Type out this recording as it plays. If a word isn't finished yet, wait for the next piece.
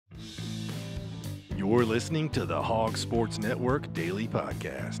You're listening to the Hog Sports Network Daily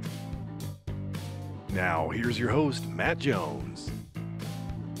Podcast. Now, here's your host, Matt Jones. So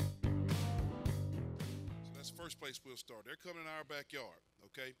that's the first place we'll start. They're coming in our backyard,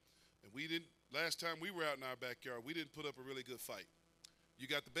 okay? And last time we were out in our backyard, we didn't put up a really good fight. You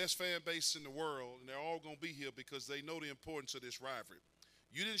got the best fan base in the world, and they're all going to be here because they know the importance of this rivalry.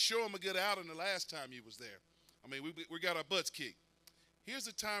 You didn't show them a good outing the last time you was there. I mean, we got our butts kicked. Here's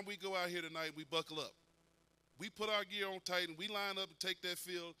the time we go out here tonight and we buckle up. We put our gear on tight and we line up and take that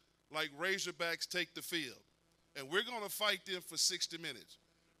field like Razorbacks take the field. And we're going to fight them for 60 minutes.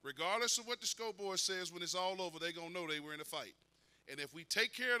 Regardless of what the scoreboard says, when it's all over, they're going to know they were in a fight. And if we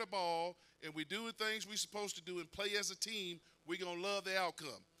take care of the ball and we do the things we're supposed to do and play as a team, we're going to love the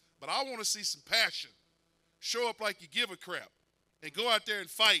outcome. But I want to see some passion. Show up like you give a crap and go out there and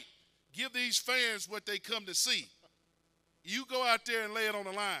fight. Give these fans what they come to see. You go out there and lay it on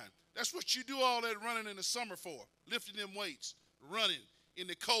the line. That's what you do all that running in the summer for, lifting them weights, running in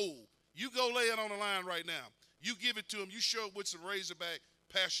the cold. You go lay it on the line right now. You give it to them. You show up with some Razorback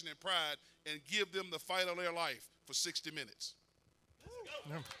passion and pride and give them the fight of their life for 60 minutes.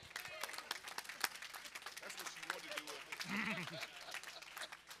 Yeah. That's what you want to do.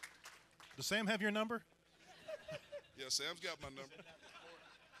 Does Sam have your number? Yeah, Sam's got my number.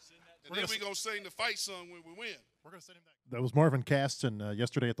 And then we're going to sing the fight song when we win. We're going to send him back. That was Marvin Caston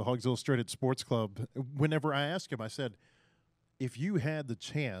yesterday at the Hogs Illustrated Sports Club. Whenever I asked him, I said, if you had the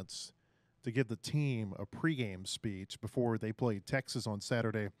chance to give the team a pregame speech before they played Texas on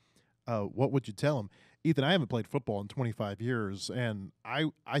Saturday, what would you tell them? Ethan, I haven't played football in 25 years, and I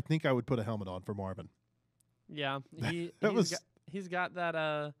think I would put a helmet on for Marvin. Yeah, he's got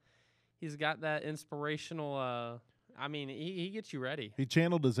that inspirational. I mean, he gets you ready. He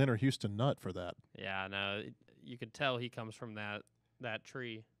channeled his inner Houston Nutt for that. Yeah, no, you could tell he comes from that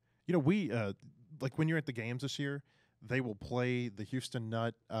tree. You know, we like when you're at the games this year, they will play the Houston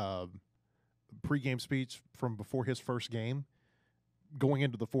Nutt pregame speech from before his first game. Going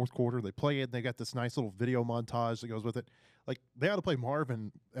into the fourth quarter, they play it, and they got this nice little video montage that goes with it. Like, they ought to play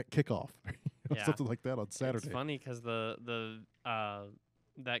Marvin at kickoff, something like that on Saturday. It's funny because that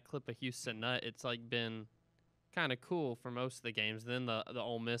clip of Houston Nutt, it's like been kind of cool for most of the games. Then the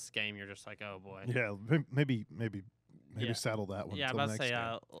Ole Miss game, you're just like, oh boy. Yeah, maybe saddle that one. Yeah, I was about to say,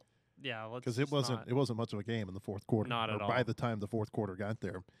 yeah, because it wasn't much of a game in the fourth quarter. Not at all. By the time the fourth quarter got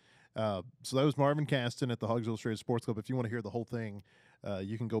there. So that was Marvin Caston at the Hogs Illustrated Sports Club. If you want to hear the whole thing,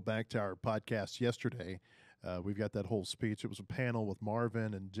 you can go back to our podcast yesterday. We've got that whole speech. It was a panel with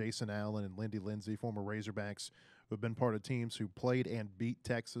Marvin and Jason Allen and Lindy Lindsay, former Razorbacks, who have been part of teams who played and beat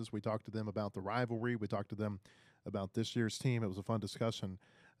Texas. We talked to them about the rivalry. We talked to them about this year's team. It was a fun discussion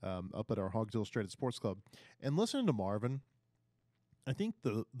up at our Hogs Illustrated Sports Club. And listening to Marvin, I think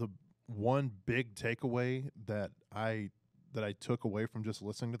the one big takeaway that I took away from just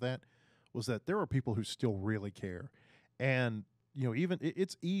listening to that was that there are people who still really care. And, you know, even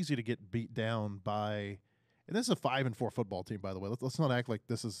it's easy to get beat down by – and this is a 5-4 football team, by the way. Let's not act like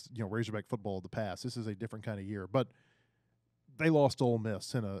this is, you know, Razorback football of the past. This is a different kind of year. But they lost to Ole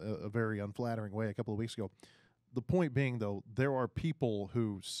Miss in a very unflattering way a couple of weeks ago. The point being, though, there are people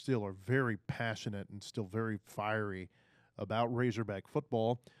who still are very passionate and still very fiery about Razorback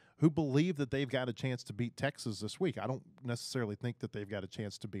football who believe that they've got a chance to beat Texas this week. I don't necessarily think that they've got a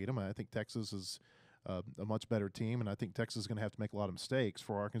chance to beat them. I think Texas is a much better team, and I think Texas is going to have to make a lot of mistakes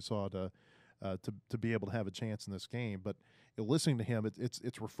for Arkansas to be able to have a chance in this game. But listening to him,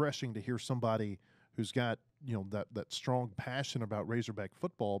 it's refreshing to hear somebody who's got, you know, that strong passion about Razorback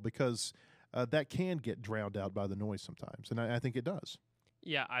football, because that can get drowned out by the noise sometimes, and I think it does.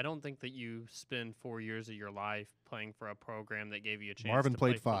 Yeah, I don't think that you spend 4 years of your life playing for a program that gave you a chance. Marvin to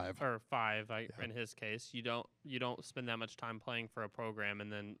played play five. In his case. You don't spend that much time playing for a program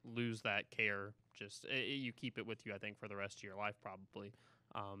and then lose that care. Just you keep it with you, I think, for the rest of your life probably.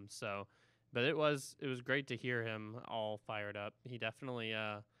 But it was great to hear him all fired up. He definitely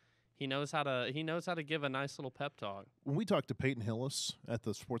he knows how to give a nice little pep talk. When we talked to Peyton Hillis at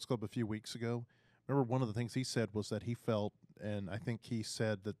the sports club a few weeks ago, remember one of the things he said was that he felt, and I think he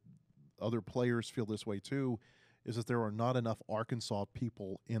said that other players feel this way too, is that there are not enough Arkansas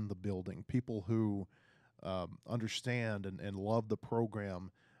people in the building, people who understand and love the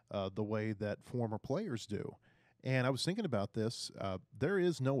program the way that former players do. And I was thinking about this. There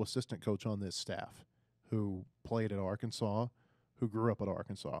is no assistant coach on this staff who played at Arkansas, who grew up at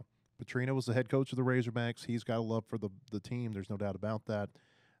Arkansas. Petrino was the head coach of the Razorbacks. He's got a love for the team. There's no doubt about that.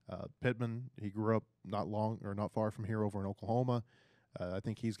 Pittman, he grew up not far from here over in Oklahoma. I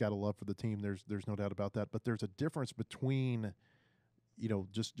think he's got a love for the team. There's no doubt about that. But there's a difference between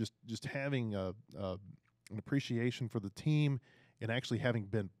just having an appreciation for the team and actually having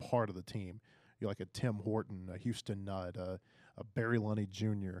been part of the team. Like a Tim Horton, a Houston Nutt, a Barry Lunny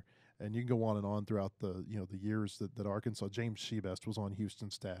Jr., and you can go on and on throughout the years that Arkansas. James Shebest was on Houston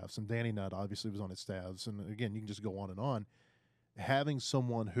staffs, and Danny Nutt obviously was on his staffs. And again, you can just go on and on. Having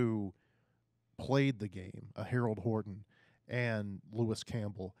someone who played the game, a Harold Horton and Lewis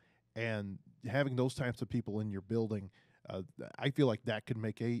Campbell, and having those types of people in your building, I feel like that could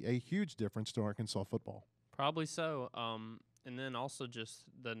make a huge difference to Arkansas football. Probably so. And then also just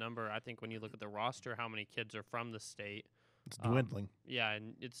the number, I think when you look at the roster, how many kids are from the state. It's dwindling. Yeah,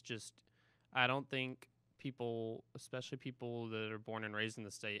 and it's just, I don't think people, especially people that are born and raised in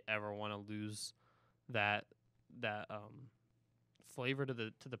the state, ever want to lose that flavor to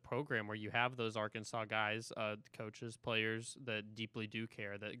the program where you have those Arkansas guys, coaches, players that deeply do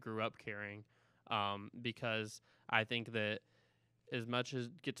care, that grew up caring, because I think that as much as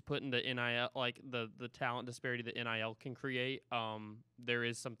gets put into NIL, like the talent disparity that NIL can create, there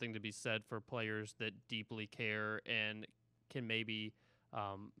is something to be said for players that deeply care and can maybe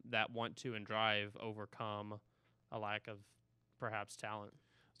that want to and drive overcome a lack of perhaps talent.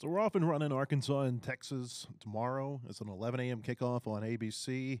 So we're off and running Arkansas and Texas tomorrow. It's an 11 a.m. kickoff on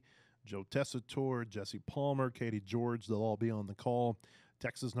ABC. Joe Tessitore, Jesse Palmer, Katie George, they'll all be on the call.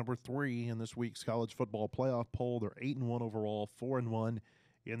 Texas number 3 in this week's college football playoff poll. They're 8-1 overall, 4-1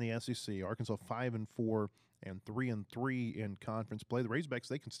 in the SEC. Arkansas 5-4 and 3-3 in conference play. The Razorbacks,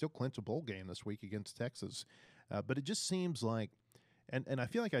 they can still clinch a bowl game this week against Texas, but it just seems like, and I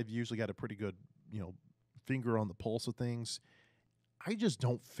feel like I've usually got a pretty good finger on the pulse of things. I just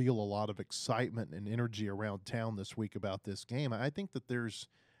don't feel a lot of excitement and energy around town this week about this game. I think that there's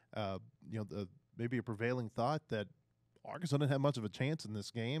maybe a prevailing thought that Arkansas didn't have much of a chance in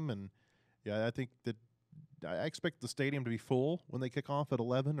this game, and I think that I expect the stadium to be full when they kick off at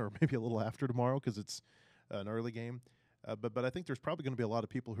 11 or maybe a little after tomorrow because it's an early game. But I think there's probably going to be a lot of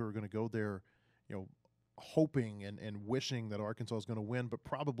people who are going to go there, hoping and wishing that Arkansas is going to win, but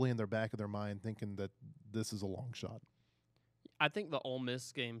probably in their back of their mind thinking that this is a long shot. I think the Ole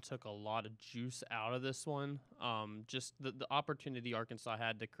Miss game took a lot of juice out of this one. Just the opportunity Arkansas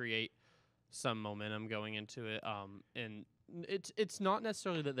had to create some momentum going into it, and it's not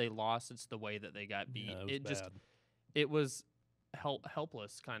necessarily that they lost; it's the way that they got beat. Yeah, it was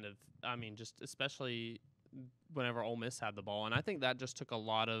helpless, kind of. I mean, just especially whenever Ole Miss had the ball, and I think that just took a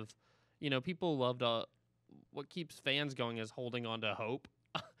lot of, people love to. What keeps fans going is holding on to hope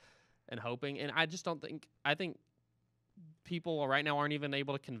and hoping, and I just don't think. I think people right now aren't even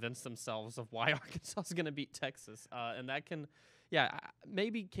able to convince themselves of why Arkansas is going to beat Texas, and that can,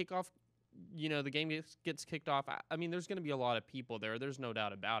 maybe kick off. The game gets kicked off. I mean, there's going to be a lot of people there. There's no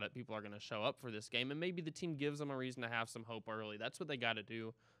doubt about it. People are going to show up for this game, and maybe the team gives them a reason to have some hope early. That's what they got to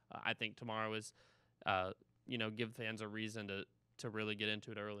do. I think tomorrow is, give fans a reason to really get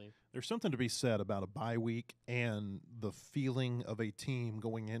into it early. There's something to be said about a bye week and the feeling of a team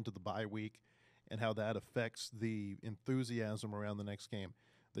going into the bye week and how that affects the enthusiasm around the next game.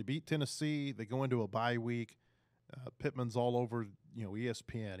 They beat Tennessee. They go into a bye week. Pittman's all over,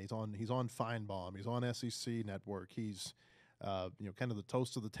 ESPN. He's on Feinbaum. He's on SEC Network. He's, kind of the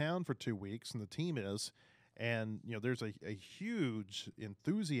toast of the town for 2 weeks, and the team is. And, there's a huge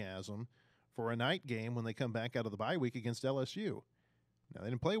enthusiasm for a night game when they come back out of the bye week against LSU. Now, they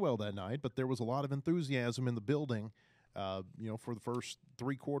didn't play well that night, but there was a lot of enthusiasm in the building, for the first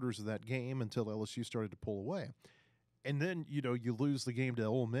 3 quarters of that game until LSU started to pull away. And then, you lose the game to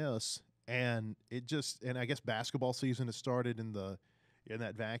Ole Miss. And and I guess basketball season has started in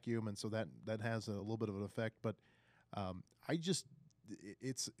that vacuum, and so that has a little bit of an effect. But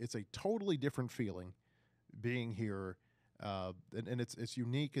it's a totally different feeling being here, and it's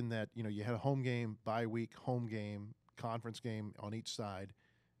unique in that you had a home game, bye week, home game, conference game on each side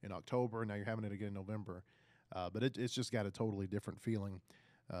in October, and now you're having it again in November. But it's just got a totally different feeling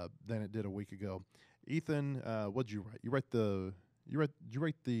than it did a week ago. Ethan, what'd you write? You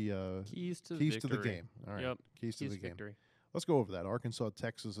write the keys to the game. All right, yep. Keys to the game. Victory. Let's go over that. Arkansas,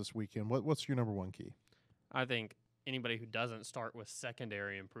 Texas this weekend. What's your number one key? I think anybody who doesn't start with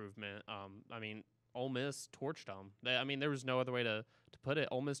secondary improvement. Ole Miss torched them. There was no other way to put it.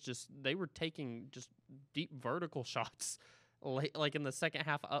 Ole Miss they were taking just deep vertical shots late, like in the second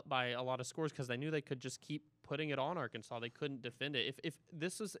half, up by a lot of scores because they knew they could just keep putting it on Arkansas. They couldn't defend it.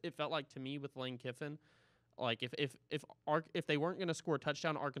 It felt like to me with Lane Kiffin. Like if they weren't going to score a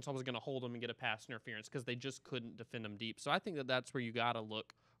touchdown, Arkansas was going to hold them and get a pass interference because they just couldn't defend them deep. So I think that's where you got to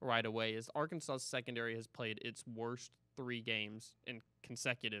look right away. Is Arkansas's secondary has played its worst 3 games in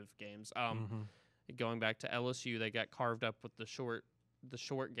consecutive games. Going back to LSU, they got carved up with the short the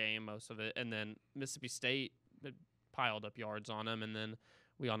short game, most of it, and then Mississippi State piled up yards on them, and then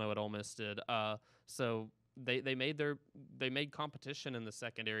we all know what Ole Miss did. So they made competition in the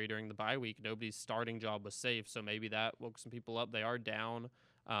secondary during the bye week. Nobody's starting job was safe, so maybe that woke some people up. They are down.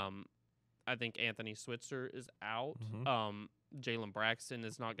 I think Anthony Switzer is out. Jalen Braxton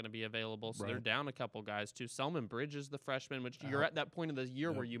is not going to be available, so they're down a couple guys too. Selman Bridges, the freshman, which you're at that point of the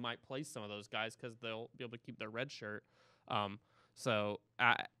year where you might play some of those guys because they'll be able to keep their red shirt. So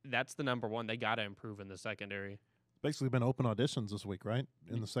that's the number one. They got to improve in the secondary. Basically been open auditions this week, right?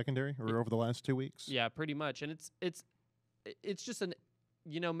 In the secondary or over the last 2 weeks? Yeah, pretty much. And it's just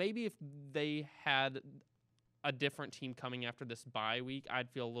maybe if they had a different team coming after this bye week, I'd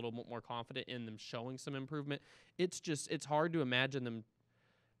feel a little bit more confident in them showing some improvement. It's hard to imagine them.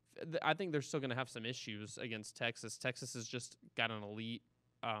 I think they're still going to have some issues against Texas. Texas has just got an elite.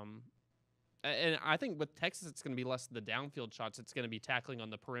 And I think with Texas, it's going to be less the downfield shots. It's going to be tackling on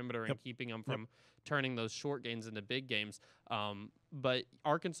the perimeter and keeping them from turning those short gains into big games. But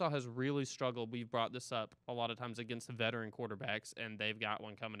Arkansas has really struggled. We've brought this up a lot of times against the veteran quarterbacks, and they've got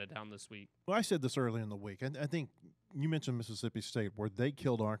one coming to town this week. Well, I said this early in the week. I think you mentioned Mississippi State, where they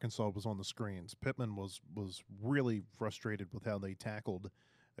killed Arkansas was on the screens. Pittman was really frustrated with how they tackled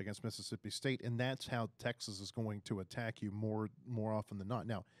against Mississippi State, and that's how Texas is going to attack you more often than not.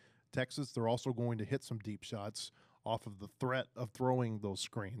 Now, Texas, they're also going to hit some deep shots off of the threat of throwing those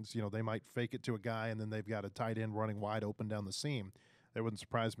screens. They might fake it to a guy, and then they've got a tight end running wide open down the seam. That wouldn't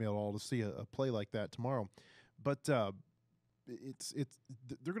surprise me at all to see a play like that tomorrow. But they're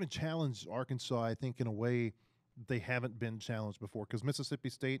going to challenge Arkansas, I think, in a way they haven't been challenged before. Because Mississippi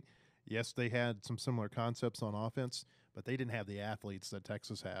State, yes, they had some similar concepts on offense, but they didn't have the athletes that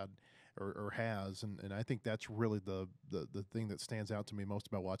Texas had or has. And I think that's really the thing that stands out to me most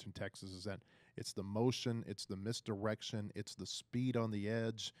about watching Texas is that it's the motion, it's the misdirection, it's the speed on the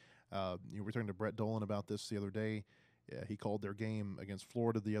edge. We were talking to Brett Dolan about this the other day. He called their game against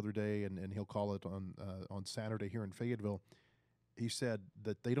Florida the other day, and he'll call it on Saturday here in Fayetteville. He said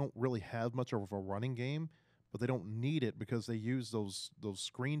that they don't really have much of a running game, but they don't need it because they use those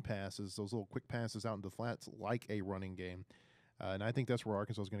screen passes, those little quick passes out into flats like a running game. And I think that's where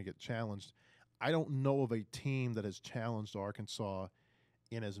Arkansas is going to get challenged. I don't know of a team that has challenged Arkansas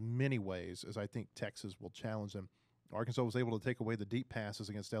in as many ways as I think Texas will challenge them. Arkansas was able to take away the deep passes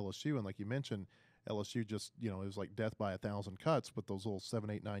against LSU, and like you mentioned, LSU just, it was like death by 1,000 cuts with those little 7,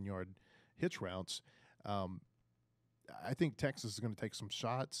 8, 9-yard hitch routes. I think Texas is going to take some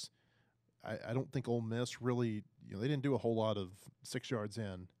shots. I don't think Ole Miss really, they didn't do a whole lot of 6 yards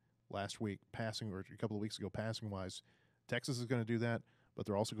in last week passing, or a couple of weeks ago passing-wise. Texas is going to do that, but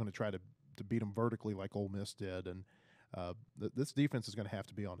they're also going to try to beat them vertically like Ole Miss did. And this defense is going to have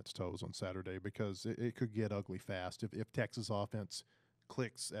to be on its toes on Saturday because it could get ugly fast if Texas offense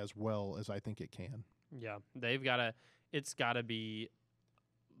clicks as well as I think it can. Yeah, it's got to be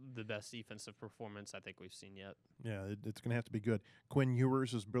the best defensive performance I think we've seen yet. Yeah, it's going to have to be good. Quinn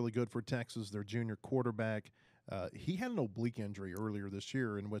Ewers is really good for Texas, their junior quarterback. He had an oblique injury earlier this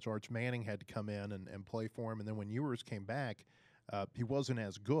year in which Arch Manning had to come in and play for him. And then when Ewers came back, he wasn't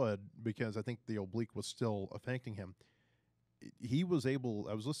as good because I think the oblique was still affecting him. He was able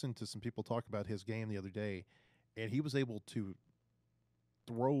 – I was listening to some people talk about his game the other day, and he was able to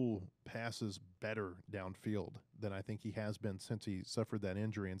throw passes better downfield than I think he has been since he suffered that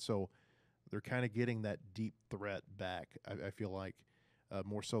injury. And so they're kind of getting that deep threat back, I feel like,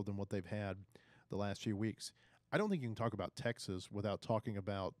 more so than what they've had the last few weeks. I don't think you can talk about Texas without talking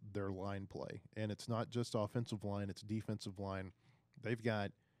about their line play. And it's not just offensive line, it's defensive line. They've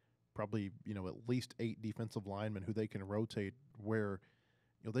got probably, at least 8 defensive linemen who they can rotate where,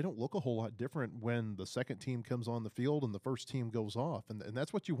 they don't look a whole lot different when the second team comes on the field and the first team goes off. And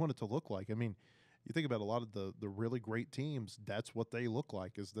that's what you want it to look like. I mean, you think about a lot of the really great teams, that's what they look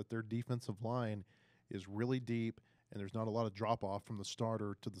like, is that their defensive line is really deep and there's not a lot of drop-off from the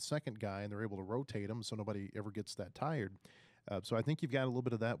starter to the second guy, and they're able to rotate them so nobody ever gets that tired. So I think you've got a little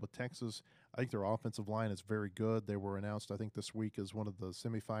bit of that with Texas. I think their offensive line is very good. They were announced, I think, this week as one of the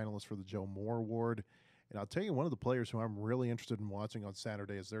semifinalists for the Joe Moore Award. And I'll tell you, one of the players who I'm really interested in watching on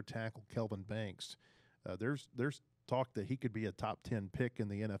Saturday is their tackle, Kelvin Banks. There's talk that he could be a top 10 pick in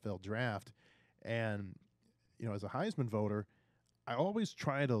the NFL draft. And, as a Heisman voter, I always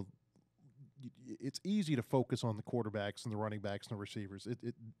try to – it's easy to focus on the quarterbacks and the running backs and the receivers.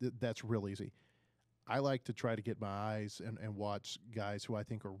 That's real easy. I like to try to get my eyes and watch guys who I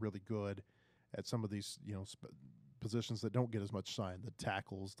think are really good at some of these, positions that don't get as much shine, the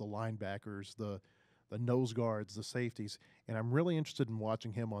tackles, the linebackers, the nose guards, the safeties. And I'm really interested in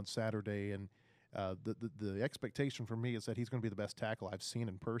watching him on Saturday and The expectation for me is that he's going to be the best tackle I've seen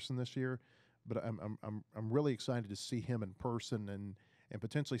in person this year. But I'm really excited to see him in person and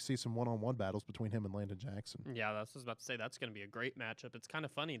potentially see some one-on-one battles between him and Landon Jackson. Yeah, that's what I was about to say. That's going to be a great matchup. It's kind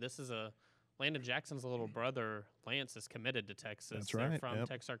of funny. This is Landon Jackson's little brother, Lance, is committed to Texas. That's right. They're from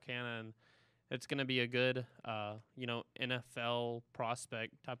Texarkana, and it's going to be a good, NFL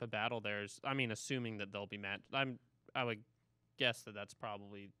prospect type of battle. Assuming that they'll be matched. I would guess that that's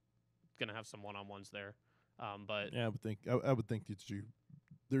probably going to have some one-on-ones there. But yeah, I would think that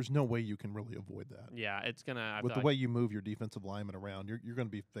there's no way you can really avoid that. Yeah, it's gonna. With the way you move your defensive lineman around, you're going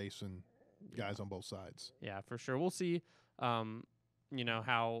to be facing guys on both sides. Yeah, for sure. We'll see.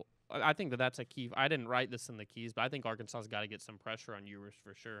 How I think that's a key. I didn't write this in the keys, but I think Arkansas's got to get some pressure on Ewers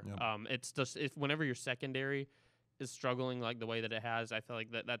for sure. Yep. It's just whenever your secondary is struggling like the way that it has, I feel like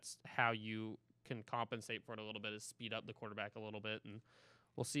that's how you can compensate for it a little bit, is speed up the quarterback a little bit, and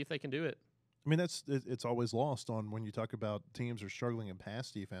we'll see if they can do it. I mean, it's always lost on when you talk about teams are struggling in pass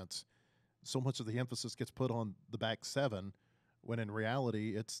defense. So much of the emphasis gets put on the back seven, when in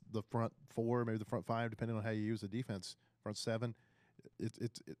reality it's the front four, maybe the front five, depending on how you use the defense. Front seven,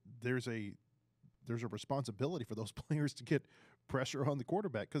 there's a responsibility for those players to get pressure on the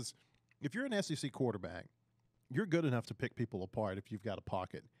quarterback, because if you're an SEC quarterback, you're good enough to pick people apart if you've got a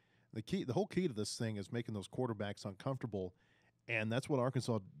pocket. The whole key to this thing is making those quarterbacks uncomfortable. And that's what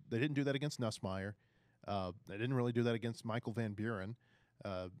Arkansas – they didn't do that against Nussmeier. They didn't really do that against Michael Van Buren,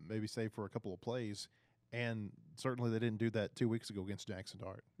 maybe save for a couple of plays. And certainly they didn't do that 2 weeks ago against Jackson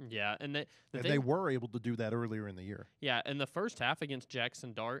Dart. Yeah, and they were able to do that earlier in the year. Yeah, in the first half against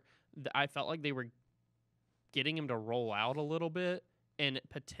Jackson Dart, I felt like they were getting him to roll out a little bit and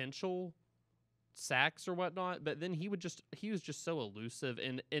potential sacks or whatnot, but then he was just so elusive,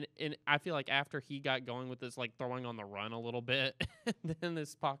 and I feel like after he got going with this like throwing on the run a little bit, then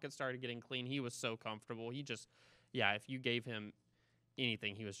this pocket started getting clean. He was so comfortable. He just, if you gave him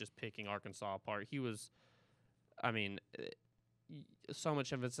anything, he was just picking Arkansas apart. He was, so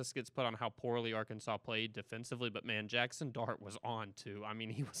much emphasis gets put on how poorly Arkansas played defensively, but man, Jackson Dart was on too. I mean,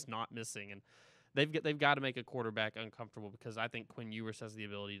 he was not missing, and they've got to make a quarterback uncomfortable, because I think Quinn Ewers has the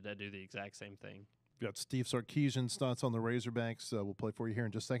ability to do the exact same thing. We've got Steve Sarkisian's thoughts on the Razorbacks. We'll play for you here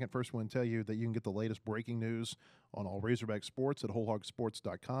in just a second. First, we want to tell you that you can get the latest breaking news on all Razorback sports at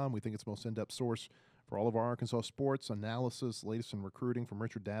wholehogsports.com. We think it's the most in-depth source for all of our Arkansas sports analysis, latest in recruiting from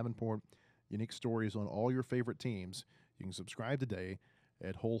Richard Davenport, unique stories on all your favorite teams. You can subscribe today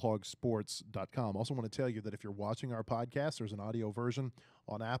at wholehogsports.com. Also want to tell you that if you're watching our podcast, there's an audio version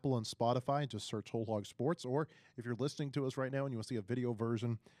on Apple and Spotify. Just search Whole Hog Sports. Or if you're listening to us right now and you want to see a video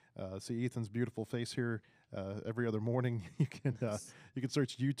version, see Ethan's beautiful face here every other morning, you can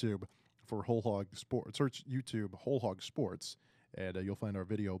search YouTube for Whole Hog Sports. Search YouTube Whole Hog Sports, and you'll find our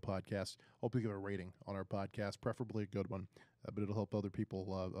video podcast. Hope you give a rating on our podcast, preferably a good one, but it'll help other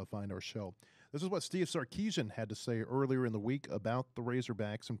people find our show. This is what Steve Sarkisian had to say earlier in the week about the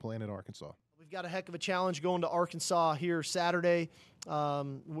Razorbacks and playing at Arkansas. We've got a heck of a challenge going to Arkansas here Saturday.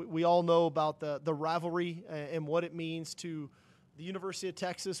 We all know about the rivalry and what it means to the University of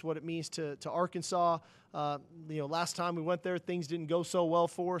Texas, what it means to Arkansas. Last time we went there, things didn't go so well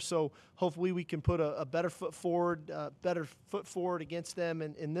for us, so hopefully we can put a better foot forward against them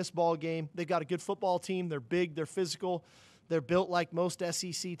in this ball game. They've got a good football team. They're big. They're physical. They're built like most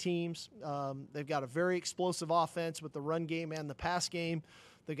SEC teams. They've got a very explosive offense with the run game and the pass game.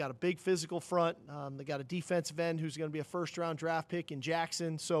 They've got a big physical front. They've got a defensive end who's going to be a first-round draft pick in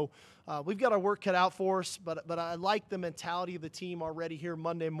Jackson. So we've got our work cut out for us, but I like the mentality of the team already here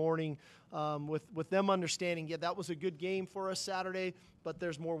Monday morning with them understanding, that was a good game for us Saturday, but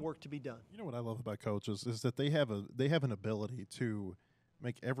there's more work to be done. You know what I love about coaches is that they have an ability to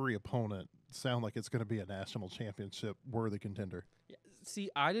make every opponent sound like it's going to be a national championship worthy contender. Yeah,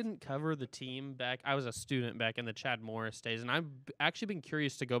 see, I didn't cover the team back. I was a student back in the Chad Morris days, and I've actually been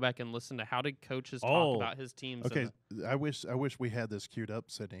curious to go back and listen to how did coaches talk about his teams. Okay, I wish we had this queued up,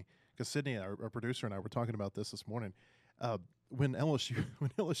 Sydney, because Sydney, our producer, and I were talking about this morning. When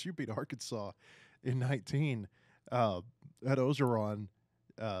LSU beat Arkansas in 19 at Ogeron,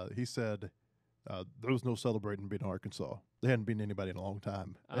 he said there was no celebrating beating Arkansas. They hadn't beaten anybody in a long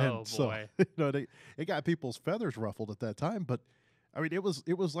time. Oh, and boy. So, it got people's feathers ruffled at that time. But, I mean, it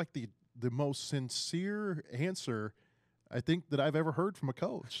was like the most sincere answer I think that I've ever heard from a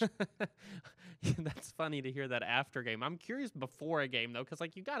coach. That's funny to hear that after game. I'm curious before a game, though, because,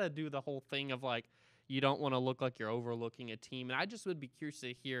 you got to do the whole thing of, you don't want to look like you're overlooking a team. And I just would be curious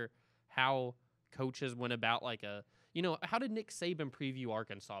to hear how coaches went about, how did Nick Saban preview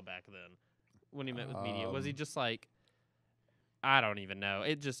Arkansas back then when he met with media? Was he just I don't even know.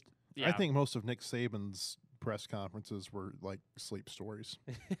 Yeah. I think most of Nick Saban's press conferences were like sleep stories.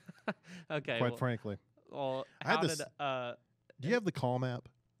 Okay. Quite frankly. Well, I had how this- did Do you have the Calm app?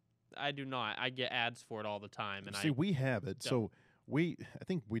 I do not. I get ads for it all the time, and See, we have it. don't. So I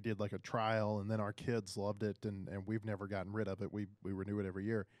think we did like a trial, and then our kids loved it, and we've never gotten rid of it. We renew it every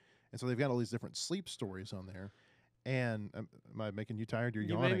year, and so they've got all these different sleep stories on there. And am I making you tired? You're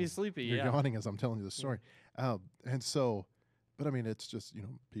You yawning. made me sleepy. You're Yeah. yawning as I'm telling you the story. And so, but I mean, it's just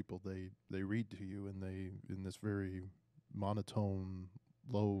people they read to you, and they in this very monotone,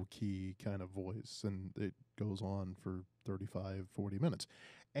 low key kind of voice, and it goes on for 35, 40 minutes.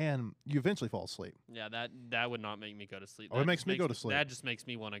 And you eventually fall asleep. Yeah, that would not make me go to sleep. Oh, it That makes just me go to sleep. That just makes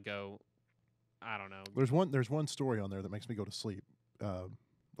me want to go. I don't know. There's one story on there that makes me go to sleep.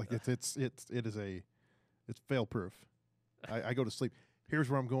 Like it's fail proof. I go to sleep. Here's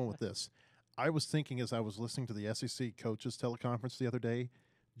where I'm going with this. I was thinking as I was listening to the SEC coaches teleconference the other day,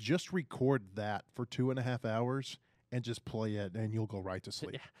 just record that for 2.5 hours and just play it, and you'll go right to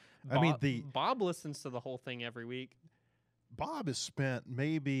sleep. Yeah. I mean, Bob listens to the whole thing every week. Bob has spent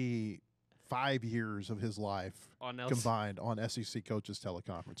maybe 5 years of his life On combined on SEC coaches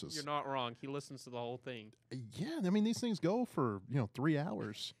teleconferences. You're not wrong. He listens to the whole thing. Yeah, I mean these things go for 3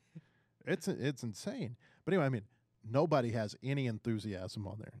 hours. It's insane. But anyway, I mean nobody has any enthusiasm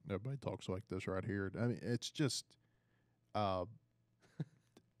on there. Nobody talks like this right here. I mean it's just,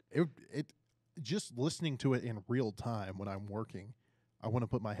 just listening to it in real time when I'm working. I want to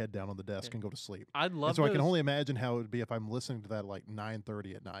put my head down on the desk and go to sleep. I'd love. And so I can to- only imagine how it would be if I'm listening to that at like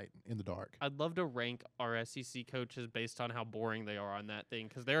 9:30 at night in the dark. I'd love to rank our SEC coaches based on how boring they are on that thing,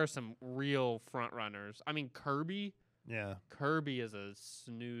 because there are some real front runners. I mean, Kirby is a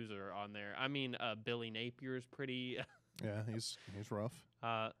snoozer on there. I mean, Billy Napier is pretty. Yeah, he's rough.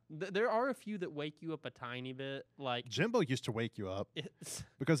 There are a few that wake you up a tiny bit, like Jimbo used to wake you up it's,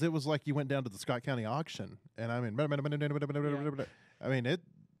 because it was like you went down to the Scott County auction, and I mean,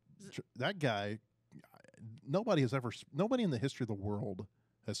 that guy. Nobody in the history of the world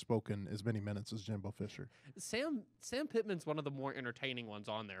has spoken as many minutes as Jimbo Fisher. Sam Pittman's one of the more entertaining ones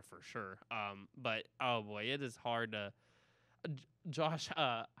on there for sure. But oh boy, it is hard to. Josh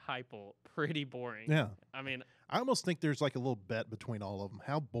Heupel, pretty boring. Yeah. I mean, I almost think there's like a little bet between all of them.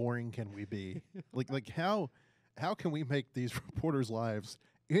 How boring can we be? like how can we make these reporters' lives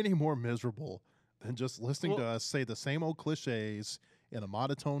any more miserable than just listening to us say the same old cliches in a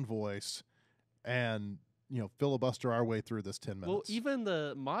monotone voice and filibuster our way through this 10 minutes? well, even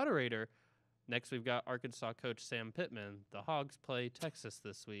the moderator. Next, we've got Arkansas coach Sam Pittman. The Hogs play Texas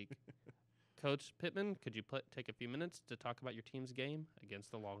this week. Coach Pittman, could you take a few minutes to talk about your team's game against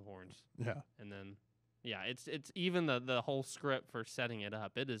the Longhorns? Yeah. And then, yeah, it's even the whole script for setting it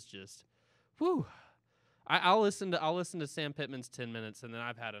up. It is just, whew. I'll listen to Sam Pittman's 10 minutes, and then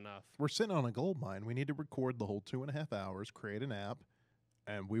I've had enough. We're sitting on a gold mine. We need to record the whole 2.5 hours, create an app,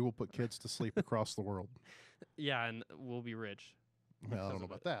 and we will put kids to sleep across the world. Yeah, and we'll be rich. Well, I don't know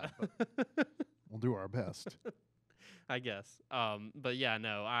because about of that, but we'll do our best. I guess. But yeah,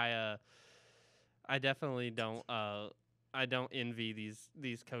 no, I definitely don't. I don't envy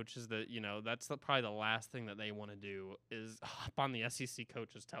these coaches that that's probably the last thing that they want to do is hop on the SEC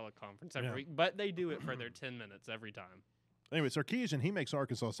coaches teleconference every week. But they do it for their 10 minutes every time. Anyway, Sarkisian, he makes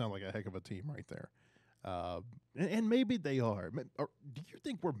Arkansas sound like a heck of a team right there. And maybe they are. Do you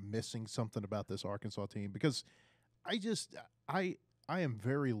think we're missing something about this Arkansas team? Because I am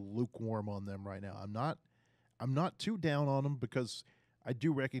very lukewarm on them right now. I'm not too down on them because I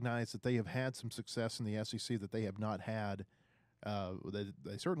do recognize that they have had some success in the SEC that they have not had.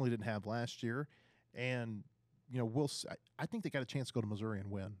 They certainly didn't have last year, and I think they got a chance to go to Missouri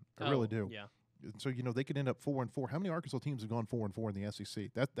and win. I really do. Yeah. So they could end up 4-4. How many Arkansas teams have gone 4-4 in the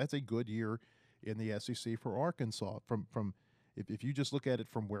SEC? That's a good year in the SEC for Arkansas. From if you just look at it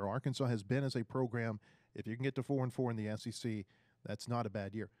from where Arkansas has been as a program, if you can get to 4-4 in the SEC, that's not a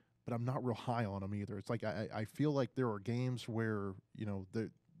bad year. But I'm not real high on them either. It's like I feel like there are games where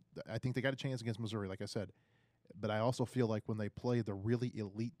I think they got a chance against Missouri, like I said. But I also feel like when they play the really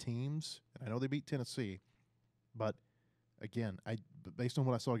elite teams, and I know they beat Tennessee, but again, based on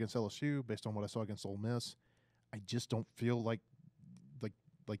what I saw against LSU, based on what I saw against Ole Miss, I just don't feel like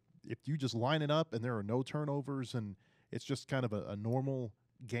if you just line it up and there are no turnovers and it's just kind of a normal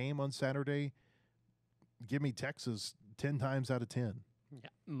game on Saturday, give me Texas 10 times out of 10. Yeah.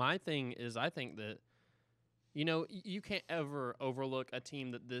 My thing is, I think that, you can't ever overlook a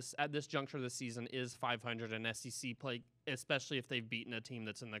team that at this juncture of the season is 500 in SEC play, especially if they've beaten a team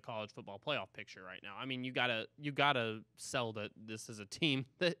that's in the college football playoff picture right now. I mean, you gotta sell that this is a team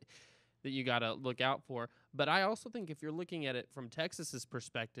that that you got to look out for. But I also think if you're looking at it from Texas's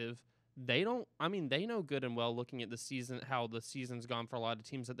perspective, they know good and well, looking at the season, how the season's gone for a lot of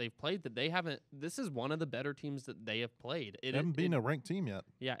teams that they've played, that they haven't. This is one of the better teams that they have played. They haven't been a ranked team yet.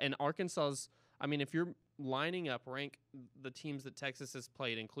 Yeah, and Arkansas's. I mean, if you're lining up, rank the teams that Texas has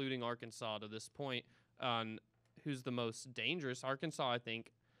played, including Arkansas to this point, on who's the most dangerous. Arkansas, I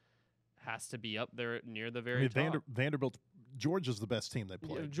think, has to be up there near the very top. Vanderbilt, Georgia's the best team they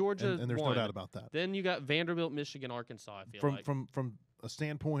played. Yeah, Georgia, and there's no doubt about that. Then you got Vanderbilt, Michigan, Arkansas. I feel like from a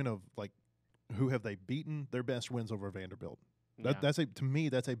standpoint of like who have they beaten, their best wins over Vanderbilt. To me,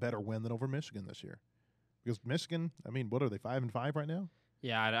 that's a better win than over Michigan this year, because Michigan, I mean, what are they, 5-5 right now?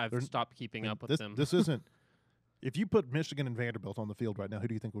 Yeah, I've stopped keeping up with them. This isn't. If you put Michigan and Vanderbilt on the field right now, who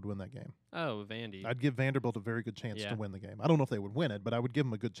do you think would win that game? Oh, Vandy. I'd give Vanderbilt a very good chance to win the game. I don't know if they would win it, but I would give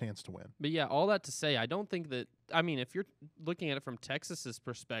them a good chance to win. But yeah, all that to say, I don't think that. I mean, if you're looking at it from Texas's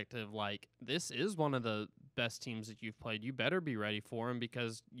perspective, like, this is one of the best teams that you've played. You better be ready for them,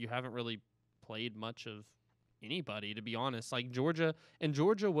 because you haven't really played much of anybody, to be honest. Like Georgia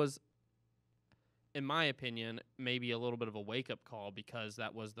was, in my opinion, maybe a little bit of a wake-up call, because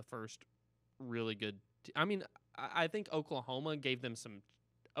that was the first really good I mean, I think Oklahoma gave them some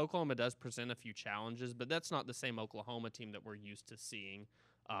 – Oklahoma does present a few challenges, but that's not the same Oklahoma team that we're used to seeing.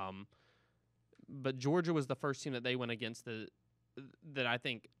 But Georgia was the first team that they went against that I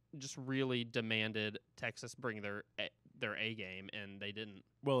think just really demanded Texas bring their A game, and they didn't.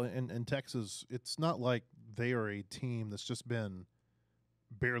 Well, and Texas, it's not like they are a team that's just been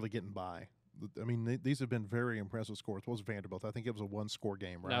barely getting by. I mean, these have been very impressive scores. What was Vanderbilt? I think it was a one-score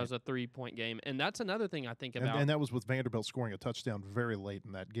game, right? That was a 3-point game, and that's another thing I think about. And that was with Vanderbilt scoring a touchdown very late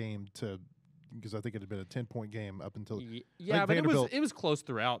in that game because I think it had been a 10-point game up until yeah, but it was close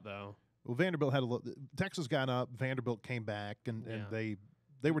throughout though. Well, Vanderbilt had Texas got up, Vanderbilt came back, and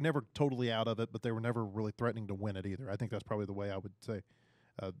they were never totally out of it, but they were never really threatening to win it either. I think that's probably the way I would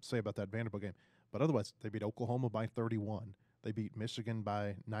say about that Vanderbilt game. But otherwise, they beat Oklahoma by 31. They beat Michigan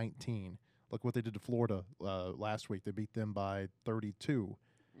by 19. Look what they did to Florida last week. They beat them by 32.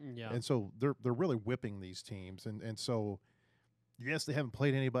 Yeah. And so they're really whipping these teams. And so, yes, they haven't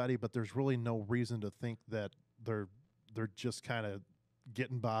played anybody, but there's really no reason to think that they're just kind of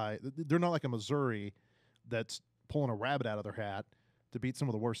getting by. They're not like a Missouri that's pulling a rabbit out of their hat to beat some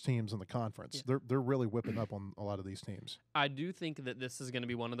of the worst teams in the conference. Yeah. They're really whipping up on a lot of these teams. I do think that this is going to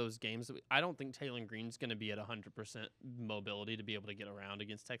be one of those games that I don't think Taylor Green's going to be at 100% mobility to be able to get around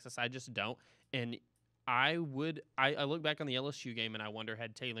against Texas. I just don't. And I look back on the LSU game and I wonder,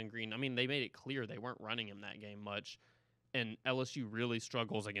 had Taylor Green, I mean, they made it clear they weren't running him that game much. And LSU really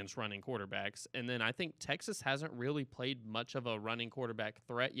struggles against running quarterbacks. And then I think Texas hasn't really played much of a running quarterback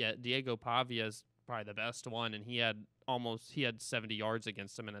threat yet. Diego Pavia's probably the best one, and he had 70 yards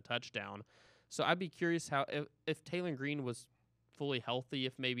against him and a touchdown. So I'd be curious how if Taylor Green was fully healthy,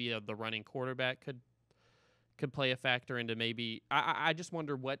 if maybe the running quarterback could play a factor into maybe. I just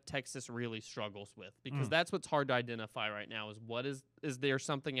wonder what Texas really struggles with, because that's what's hard to identify right now is there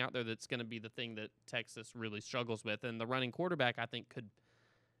something out there that's going to be the thing that Texas really struggles with, and the running quarterback I think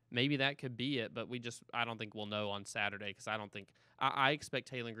maybe that could be it, but I don't think we'll know on Saturday, because I expect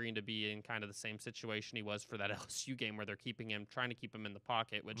Taylor Green to be in kind of the same situation he was for that LSU game where they're trying to keep him in the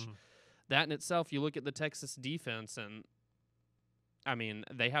pocket, which that in itself, you look at the Texas defense, and I mean,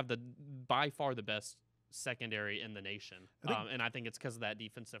 they have by far the best secondary in the nation, and I think it's because of that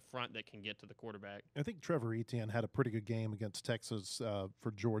defensive front that can get to the quarterback. I think Trevor Etienne had a pretty good game against Texas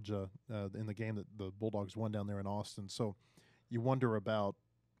for Georgia in the game that the Bulldogs won down there in Austin. So you wonder about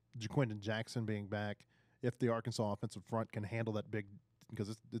Jaquindon Jackson being back, if the Arkansas offensive front can handle that big,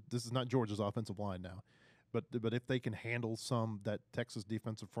 because this is not Georgia's offensive line now, but if they can handle that Texas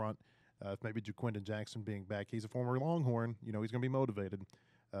defensive front, if maybe Jaquindon Jackson being back, he's a former Longhorn, he's going to be motivated.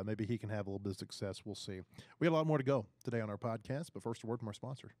 Maybe he can have a little bit of success. We'll see. We have a lot more to go today on our podcast, but first, a word from our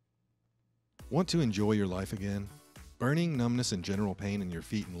sponsor. Want to enjoy your life again? Burning, numbness, and general pain in your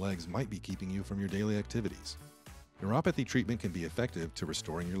feet and legs might be keeping you from your daily activities. Neuropathy treatment can be effective to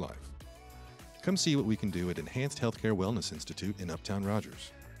restoring your life. Come see what we can do at Enhanced Healthcare Wellness Institute in Uptown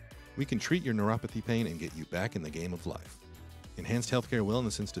Rogers. We can treat your neuropathy pain and get you back in the game of life. Enhanced Healthcare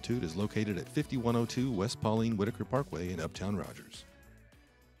Wellness Institute is located at 5102 West Pauline Whitaker Parkway in Uptown Rogers.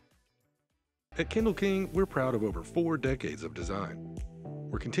 At Kindle King, we're proud of over 4 decades of design.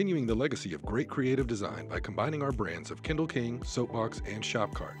 We're continuing the legacy of great creative design by combining our brands of Kindle King, Soapbox, and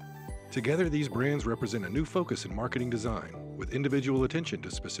Shopcart. Together, these brands represent a new focus in marketing design, with individual attention to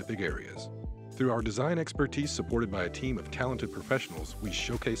specific areas. Through our design expertise supported by a team of talented professionals, we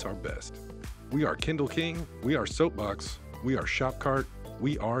showcase our best. We are Kindle King, we are Soapbox, we are Shopcart,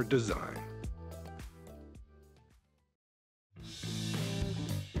 We are design.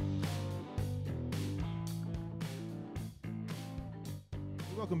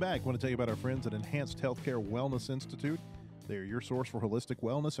 Welcome back. I want to tell you about our friends at Enhanced Healthcare Wellness Institute. They are your source for holistic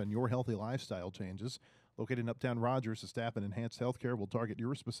wellness and your healthy lifestyle changes. Located in Uptown Rogers, the staff at Enhanced Healthcare will target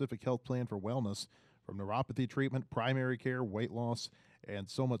your specific health plan for wellness, from neuropathy treatment, primary care, weight loss, and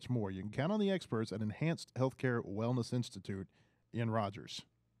so much more. You can count on the experts at Enhanced Healthcare Wellness Institute in Rogers.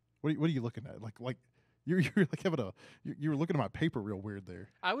 What are you looking at? Like you're like having you were looking at my paper real weird there.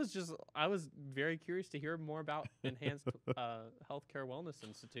 I was very curious to hear more about Enhanced Healthcare Wellness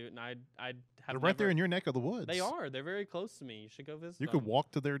Institute, and I'd have They're right there in your neck of the woods. They are. They're very close to me. You should go visit. You them. could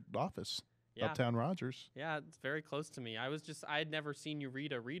walk to their office, Uptown Rogers. Yeah, it's very close to me. I had never seen you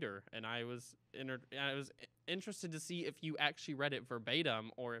read a reader, and I was interested to see if you actually read it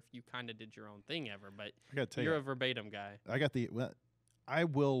verbatim or if you kind of did your own thing ever. But I gotta tell you're you, a verbatim guy. I got the. Well, I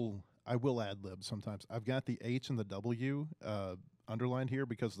will ad lib sometimes. I've got the H and the W underlined here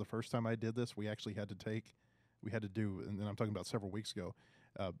because the first time I did this, we had to do, and then I'm talking about several weeks ago.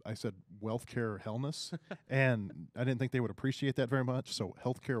 I said wealthcare wellness, and I didn't think they would appreciate that very much. So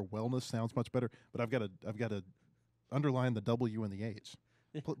healthcare wellness sounds much better. But I've got to underline the W and the H.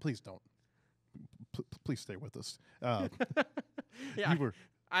 Please don't. Please stay with us. Yeah. You were.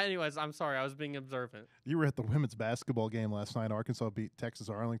 Anyways, I'm sorry. I was being observant. You were at the women's basketball game last night. Arkansas beat Texas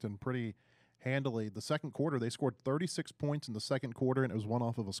Arlington pretty handily. The second quarter, they scored 36 points in the second quarter, and it was one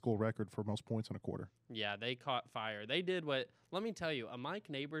off of a school record for most points in a quarter. Yeah, they caught fire. They did what, let me tell you, a Mike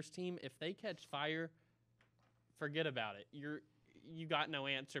Neighbors team, if they catch fire, forget about it. You got no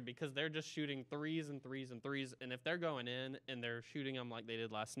answer because they're just shooting threes and threes and threes, and if they're going in and they're shooting them like they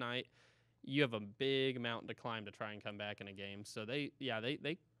did last night, you have a big mountain to climb to try and come back in a game. So they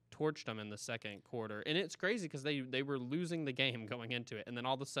torched them in the second quarter. And it's crazy because they were losing the game going into it. And then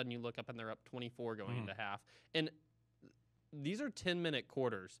all of a sudden you look up and they're up 24 going into half. And these are 10-minute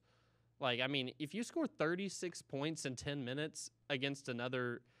quarters. Like, I mean, if you score 36 points in 10 minutes against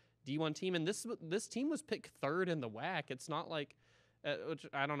another D1 team, and this team was picked third in the WAC, it's not like, which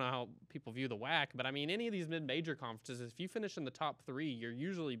I don't know how people view the WAC, but I mean, any of these mid-major conferences, if you finish in the top three, you're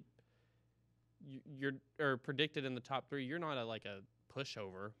usually you're predicted in the top three. You're not a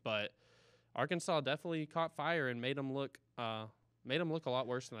pushover, but Arkansas definitely caught fire and made them look a lot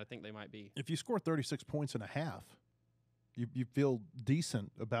worse than I think they might be. If you score 36 points in a half, you feel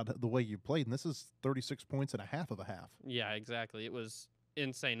decent about the way you played, and this is 36 points and a half of a half. Yeah, exactly. It was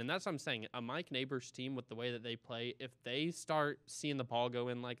insane, and that's what I'm saying. A Mike Neighbors team with the way that they play, if they start seeing the ball go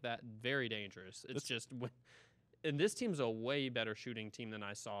in like that, very dangerous. And this team's a way better shooting team than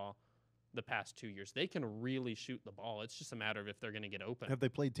I saw the past 2 years. They can really shoot the ball. It's just a matter of if they're going to get open. Have they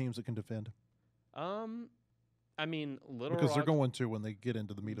played teams that can defend? I mean, Little because Rock, they're going to when they get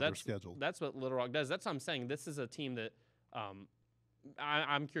into the meat of their schedule. That's what Little Rock does. That's what I'm saying. This is a team that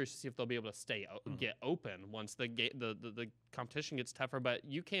I'm curious to see if they'll be able to get open once the competition gets tougher. But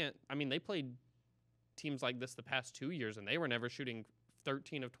you can't. I mean, they played teams like this the past 2 years, and they were never shooting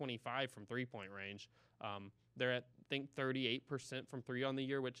 13 of 25 from three-point range. They're at, I think, 38% from three on the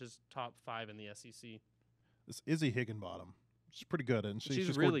year, which is top 5 in the SEC. This Izzy Higginbottom, she's pretty good, and she She's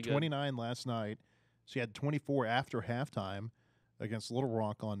scored really good. 29 last night. She had 24 after halftime against Little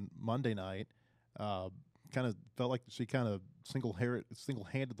Rock on Monday night. Kind of felt like she kind of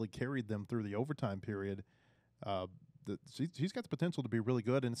single-handedly carried them through the overtime period. She's got the potential to be really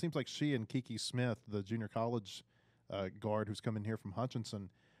good, and it seems like she and Kiki Smith, the junior college guard who's come in here from Hutchinson,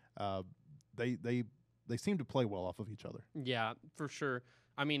 they seem to play well off of each other. Yeah, for sure.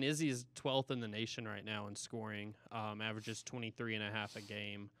 I mean, Izzy's 12th in the nation right now in scoring, averages 23.5 a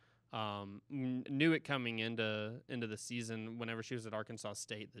game. Knew it coming into the season whenever she was at Arkansas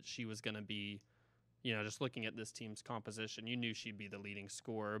State that she was going to be, just looking at this team's composition, you knew she'd be the leading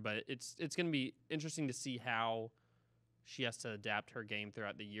scorer. But it's going to be interesting to see how she has to adapt her game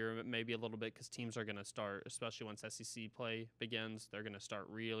throughout the year, maybe a little bit, because teams are going to start, especially once SEC play begins, they're going to start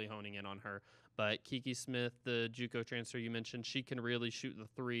really honing in on her. But Kiki Smith, the JUCO transfer you mentioned, she can really shoot the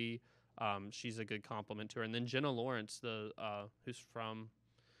three. She's a good compliment to her. And then Jenna Lawrence, who's from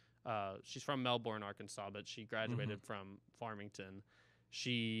she's from Melbourne, Arkansas, but she graduated from Farmington.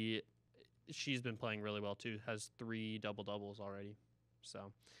 She's been playing really well too. Has 3 double-doubles already.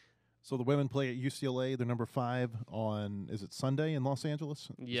 So the women play at UCLA. They're number 5 on, is it Sunday in Los Angeles?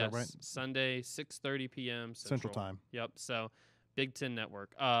 Yes, is that right? Sunday, 6:30 p.m. Central Time. Yep. So Big Ten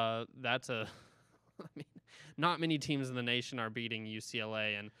Network. That's a. I mean, not many teams in the nation are beating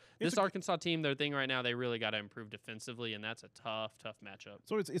UCLA. And this Arkansas team, their thing right now, they really got to improve defensively, and that's a tough matchup.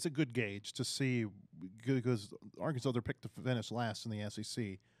 So it's a good gauge to see, because Arkansas, they're picked to finish last in the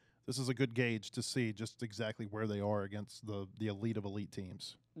SEC. This is a good gauge to see just exactly where they are against the elite of elite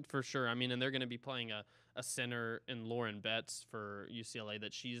teams. For sure. I mean, and they're going to be playing a center in Lauren Betts for UCLA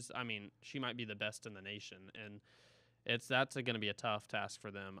that she might be the best in the nation. And that's going to be a tough task for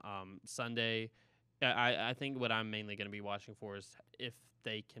them. Sunday, I think what I'm mainly going to be watching for is if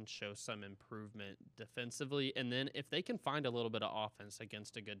they can show some improvement defensively, and then if they can find a little bit of offense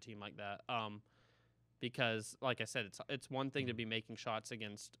against a good team like that. Because, like I said, it's one thing to be making shots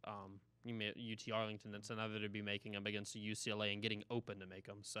against UT Arlington. It's another to be making them against UCLA and getting open to make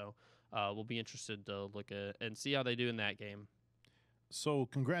them. So we'll be interested to look at and see how they do in that game. So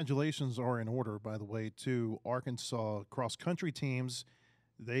congratulations are in order, by the way, to Arkansas cross-country teams.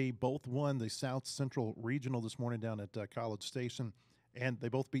 They both won the South Central Regional this morning down at College Station, and they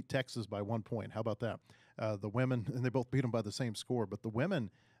both beat Texas by 1 point. How about that? The women, and they both beat them by the same score, but the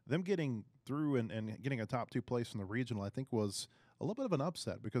women, them getting through and getting a top 2 place in the regional, I think was a little bit of an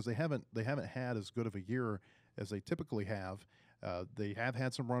upset because they haven't had as good of a year as they typically have. They have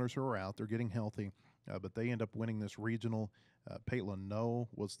had some runners who are out. They're getting healthy, but they end up winning this regional. Paitlin Noe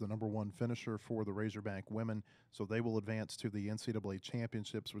was the #1 finisher for the Razorback women, so they will advance to the NCAA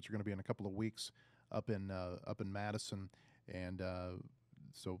championships, which are going to be in a couple of weeks up in Madison. And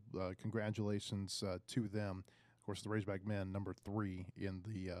so congratulations to them. Of course, the Razorback men, #3 in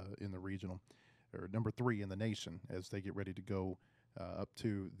the regional, or #3 in the nation, as they get ready to go up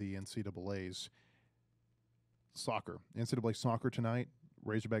to the NCAAs. Soccer, NCAA soccer tonight.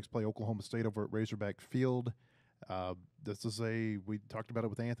 Razorbacks play Oklahoma State over at Razorback Field. This is we talked about it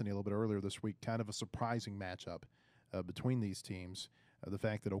with Anthony a little bit earlier this week, kind of a surprising matchup between these teams. The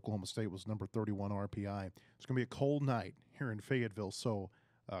fact that Oklahoma State was #31 RPI. It's going to be a cold night here in Fayetteville, so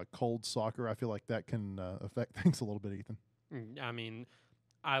cold soccer, I feel like that can affect things a little bit, Ethan. I mean,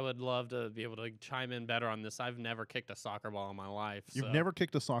 I would love to be able to chime in better on this. I've never kicked a soccer ball in my life. You've never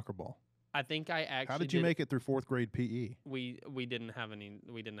kicked a soccer ball? I think I actually. How did you make it through 4th grade PE? We didn't have any.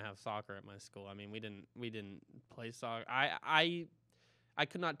 We didn't have soccer at my school. I mean, we didn't play soccer. I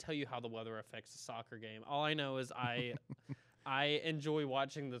could not tell you how the weather affects a soccer game. All I know is I enjoy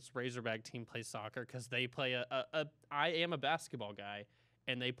watching this Razorback team play soccer because they play I am a basketball guy,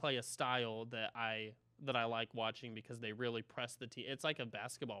 and they play a style that I like watching because they really press the team. It's like a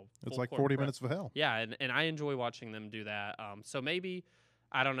basketball. It's like 40 minutes of hell. Yeah, and I enjoy watching them do that. So maybe,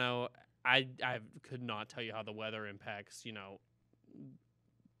 I don't know. I could not tell you how the weather impacts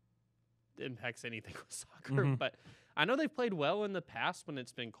anything with soccer, but I know they've played well in the past when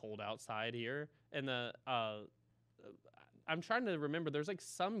it's been cold outside here. And I'm trying to remember. There's like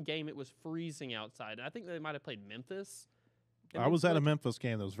some game it was freezing outside. I think they might have played Memphis. I was at a Memphis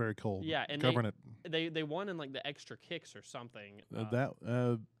game that was very cold. Yeah, and they won in like the extra kicks or something.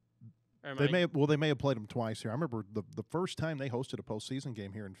 They may have played them twice here. I remember the first time they hosted a postseason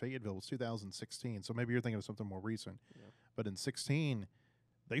game here in Fayetteville was 2016. So maybe you're thinking of something more recent. Yeah. But in 2016,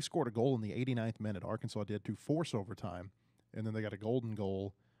 they scored a goal in the 89th minute. Arkansas did to force overtime, and then they got a golden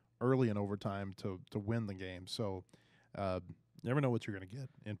goal early in overtime to win the game. So never know what you're going to get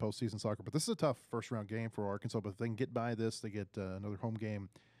in postseason soccer. But this is a tough first-round game for Arkansas. But if they can get by this, they get another home game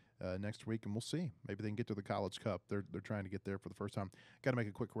next week, and we'll see. Maybe they can get to the College Cup. They're trying to get there for the first time. Got to make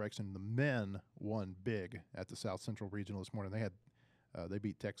a quick correction. The men won big at the South Central Regional this morning. They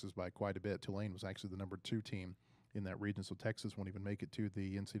beat Texas by quite a bit. Tulane was actually the #2 team in that region, so Texas won't even make it to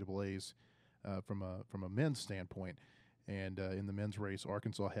the NCAAs from a men's standpoint. And in the men's race,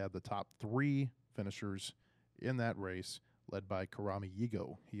 Arkansas had the top 3 finishers in that race, led by Karami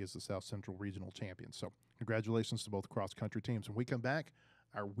Yigo. He is the South Central Regional champion. So congratulations to both cross-country teams. When we come back,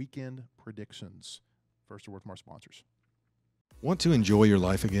 our weekend predictions. First, a word from our sponsors. Want to enjoy your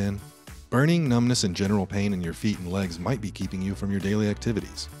life again? Burning, numbness, and general pain in your feet and legs might be keeping you from your daily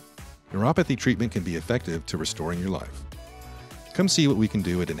activities. Neuropathy treatment can be effective to restoring your life. Come see what we can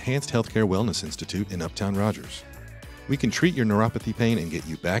do at Enhanced Healthcare Wellness Institute in Uptown Rogers. We can treat your neuropathy pain and get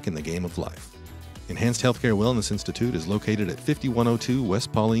you back in the game of life. Enhanced Healthcare Wellness Institute is located at 5102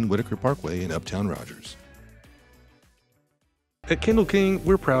 West Pauline Whitaker Parkway in Uptown Rogers. At Kindle King,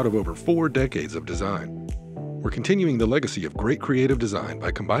 we're proud of over 4 decades of design. We're continuing the legacy of great creative design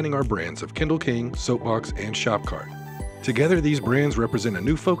by combining our brands of Kindle King, Soapbox, and Shopcart. Together, these brands represent a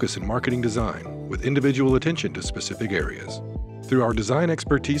new focus in marketing design, with individual attention to specific areas. Through our design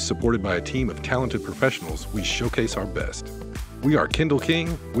expertise supported by a team of talented professionals, we showcase our best. We are Kindle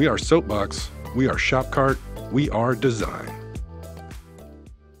King, we are Soapbox, we are Shopcart, we are design.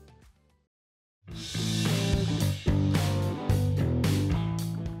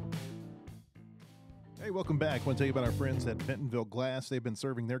 back. I want to tell you about our friends at Bentonville Glass. They've been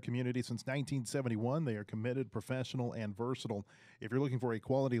serving their community since 1971. They are committed, professional, and versatile. If you're looking for a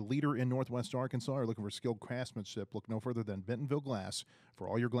quality leader in Northwest Arkansas or looking for skilled craftsmanship, look no further than Bentonville Glass for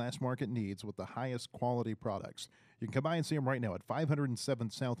all your glass market needs with the highest quality products. You can come by and see them right now at 507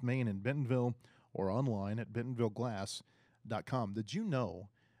 South Main in Bentonville or online at bentonvilleglass.com. Did you know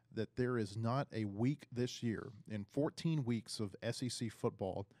that there is not a week this year in 14 weeks of SEC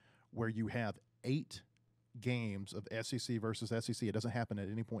football where you have 8 games of SEC versus SEC? It doesn't happen at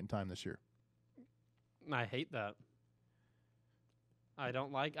any point in time this year. I hate that. I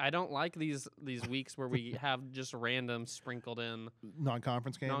don't like these weeks where we have just random sprinkled in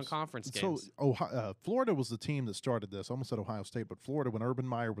non-conference games. Non-conference games. So Florida was the team that started this. I almost said Ohio State, but Florida, when Urban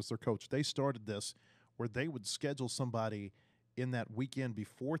Meyer was their coach, they started this where they would schedule somebody in that weekend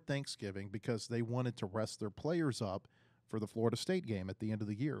before Thanksgiving because they wanted to rest their players up for the Florida State game at the end of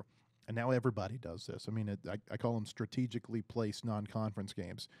the year. And now everybody does this. I mean, I call them strategically placed non-conference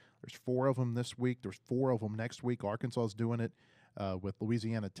games. There's 4 of them this week. There's 4 of them next week. Arkansas is doing it with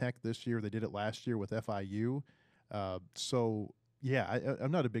Louisiana Tech this year. They did it last year with FIU. I'm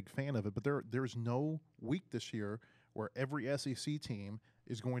not a big fan of it, but there's no week this year where every SEC team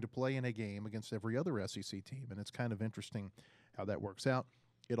is going to play in a game against every other SEC team, and it's kind of interesting how that works out.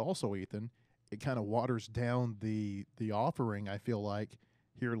 It also, Ethan, it kind of waters down the offering, I feel like,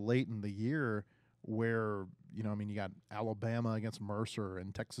 here late in the year where, you got Alabama against Mercer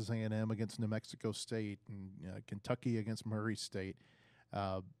and Texas A&M against New Mexico State and Kentucky against Murray State.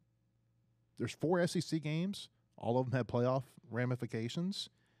 There's 4 SEC games. All of them have playoff ramifications,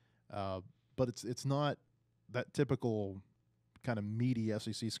 but it's not that typical kind of meaty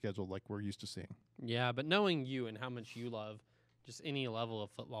SEC schedule like we're used to seeing. Yeah, but knowing you and how much you love just any level of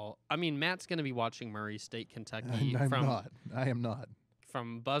football, I mean, Matt's going to be watching Murray State, Kentucky. I am not.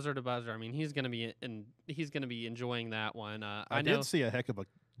 From buzzer to buzzer. I mean, he's going to be enjoying that one. I did see a heck of a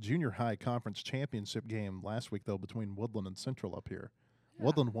junior high conference championship game last week, though, between Woodland and Central up here. Yeah.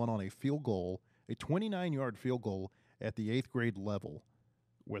 Woodland won on a field goal, a 29-yard field goal at the 8th grade level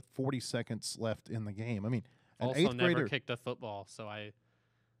with 40 seconds left in the game. I mean, an also 8th never grader kicked a football, so I've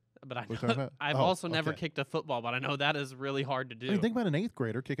also never kicked a football, but I know that is really hard to do. I mean, think about an 8th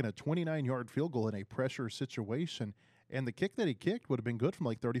grader kicking a 29-yard field goal in a pressure situation. And the kick that he kicked would have been good from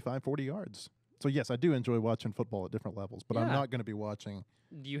like 35, 40 yards. So, yes, I do enjoy watching football at different levels, but I'm not going to be watching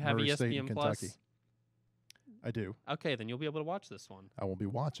Do you have Murray State ESPN and Kentucky. Plus? I do. Okay, then you'll be able to watch this one. I won't be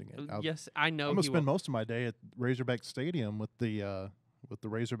watching it. Yes, I know. I'm going to spend most of my day at Razorback Stadium with the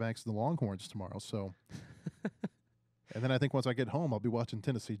Razorbacks and the Longhorns tomorrow. So, and then I think once I get home, I'll be watching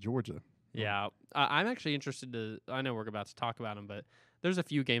Tennessee, Georgia. Yeah, I'm actually interested to. I know we're about to talk about them, but there's a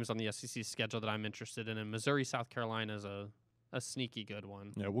few games on the SEC schedule that I'm interested in. And Missouri, South Carolina is a sneaky good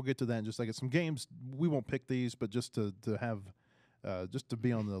one. Yeah, we'll get to that in just a second. Some games we won't pick these, but just to have just to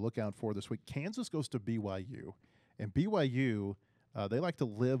be on the lookout for this week. Kansas goes to BYU, and BYU they like to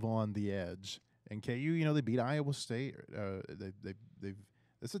live on the edge. And KU, they beat Iowa State.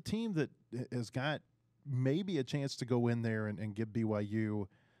 It's a team that has got maybe a chance to go in there and give BYU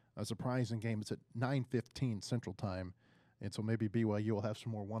a surprising game. It's at 9:15 Central Time, and so maybe BYU will have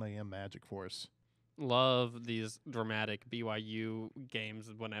some more 1 a.m. magic for us. Love these dramatic BYU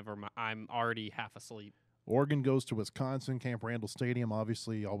games whenever I'm already half asleep. Oregon goes to Wisconsin, Camp Randall Stadium.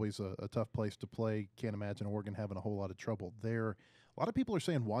 Obviously, always a tough place to play. Can't imagine Oregon having a whole lot of trouble there. A lot of people are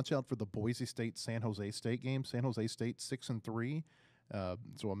saying watch out for the Boise State San Jose State game. San Jose State 6-3.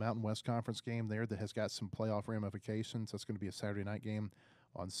 So a Mountain West Conference game there that has got some playoff ramifications. That's going to be a Saturday night game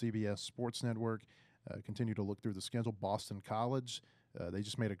on CBS Sports Network. Continue to look through the schedule. Boston College, they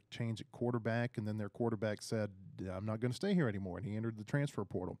just made a change at quarterback, and then their quarterback said, I'm not going to stay here anymore, and he entered the transfer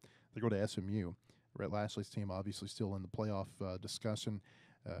portal. They go to SMU. Rhett Lashley's team obviously still in the playoff discussion.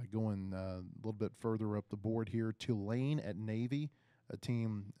 Going a little bit further up the board here, Tulane at Navy, a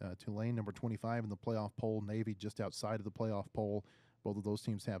team, Tulane number 25 in the playoff poll, Navy just outside of the playoff poll. Both of those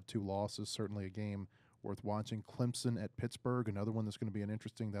teams have 2 losses, certainly a game worth watching. Clemson at Pittsburgh, another one that's going to be an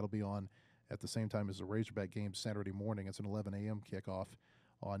interesting. That'll be on at the same time as the Razorback game Saturday morning. It's an 11 a.m. kickoff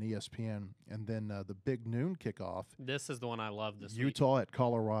on ESPN. And then the big noon kickoff. This is the one I love this Utah week. At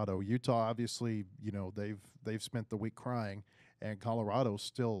Colorado. Utah, obviously, they've spent the week crying. And Colorado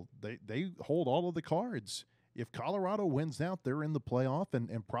still, they hold all of the cards. If Colorado wins out, they're in the playoff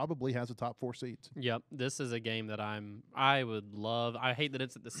and probably has a top 4 seed. Yep, this is a game that I would love. I hate that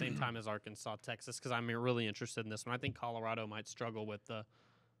it's at the same time as Arkansas, Texas, because I'm really interested in this one. I think Colorado might struggle with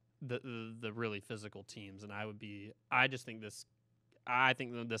the really physical teams, and I just think this. I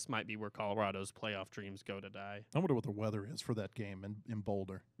think that this might be where Colorado's playoff dreams go to die. I wonder what the weather is for that game in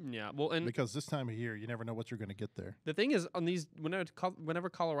Boulder. Yeah, well, and Because this time of year, you never know what you're going to get there. the thing is, on these, whenever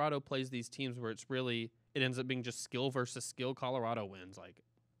Colorado plays these teams where it ends up being just skill versus skill, Colorado wins like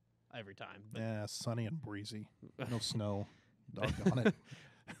every time. But Yeah, sunny and breezy. No snow. Doggone it.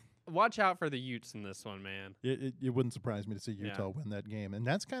 watch out for the Utes in this one, man. It wouldn't surprise me to see Utah win that game, and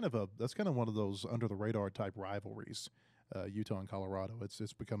that's kind of one of those under the radar type rivalries. Utah and Colorado,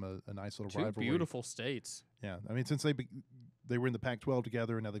 it's become a nice little Two rivalry. beautiful states. Yeah, I mean, since they were in the Pac-12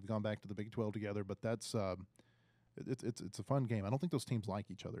 together, and now they've gone back to the Big 12 together. But that's it's a fun game. I don't think those teams like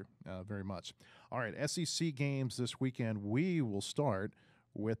each other very much. All right, SEC games this weekend. We will start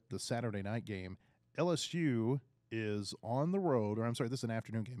with the Saturday night game. LSU is on the road, or I'm sorry, this is an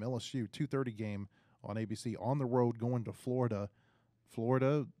afternoon game. LSU 2:30 game on ABC on the road going to Florida.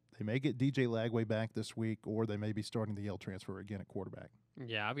 Florida, they may get DJ Lagway back this week, or they may be starting the Yale transfer again at quarterback.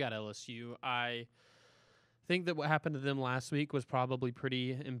 Yeah, I've got LSU. I think that what happened to them last week was probably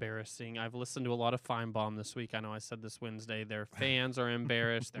pretty embarrassing. I've listened to a lot of Feinbaum this week. I know I said this Wednesday. Their fans are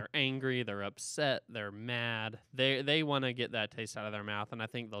embarrassed. They're angry. They're upset. They're mad. They want to get that taste out of their mouth, and I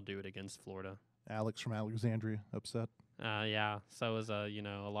think they'll do it against Florida. Alex from Alexandria upset. Yeah. So is a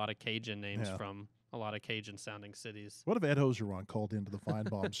lot of Cajun names from a lot of Cajun sounding cities. What if Ed Ogeron called into the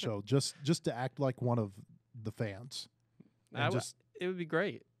Feinbaum show just to act like one of the fans? It would be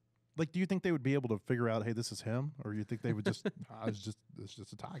great. Like, do you think they would be able to figure out, hey, this is him, or you think they would just, it's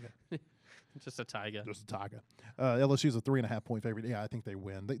just a Tiger, Just a Tiger. just a Tiger. LSU's a 3.5-point favorite. Yeah, I think they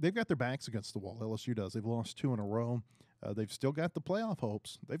win. They've got their backs against the wall. LSU does. They've lost 2 in a row. They've still got the playoff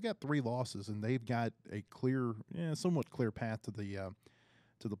hopes. They've got 3 losses, and they've got a somewhat clear path to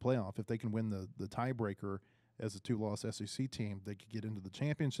the playoff. If they can win the tiebreaker as a 2-loss SEC team, they could get into the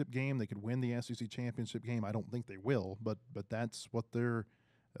championship game. They could win the SEC championship game. I don't think they will, but that's what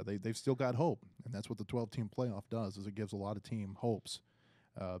they've still got hope, and that's what the 12-team playoff does. Is it gives a lot of team hopes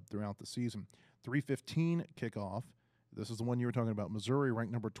throughout the season. 3:15 kickoff. This is the one you were talking about. Missouri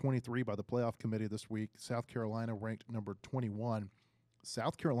ranked number 23 by the playoff committee this week. South Carolina ranked number 21.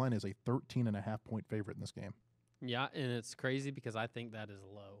 South Carolina is a 13.5-point favorite in this game. Yeah, and it's crazy because I think that is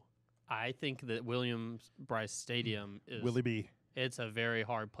low. I think that Williams-Brice Stadium is Willie B. It's a very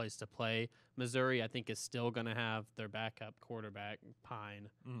hard place to play. Missouri, I think, is still going to have their backup quarterback, Pine.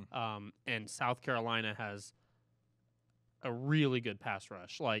 And South Carolina has a really good pass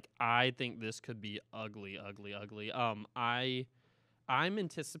rush. Like, I think this could be ugly, ugly, ugly. I'm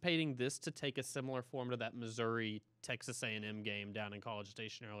anticipating this to take a similar form to that Missouri-Texas A&M game down in College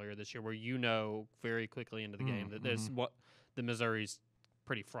Station earlier this year, where very quickly into the game that the Missouri's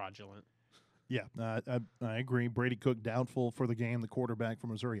pretty fraudulent. Yeah, I agree. Brady Cook doubtful for the game, the quarterback from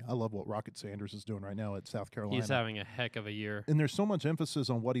Missouri. I love what Rocket Sanders is doing right now at South Carolina. He's having a heck of a year. And there's so much emphasis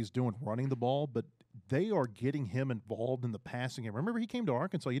on what he's doing running the ball, but they are getting him involved in the passing game. Remember, he came to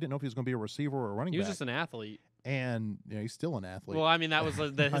Arkansas. You didn't know if he was going to be a receiver or a running back. He was just an athlete. And he's still an athlete. Well, I mean, that was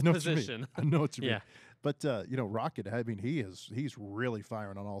his position. I know what you mean. But, Rocket, I mean, he's really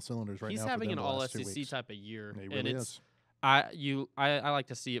firing on all cylinders right now. He's having an all-SEC type of year. He really is. I like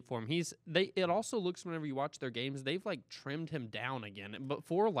to see it for him. It also looks, whenever you watch their games, they've like trimmed him down again. But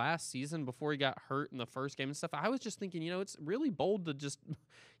for last season, before he got hurt in the first game and stuff, I was just thinking, it's really bold to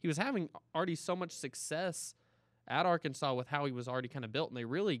he was having already so much success at Arkansas with how he was already kind of built, and they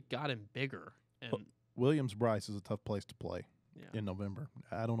really got him bigger. And Williams-Brice is a tough place to play in November.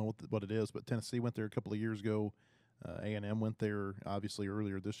 I don't know what it is, but Tennessee went there a couple of years ago. A&M went there obviously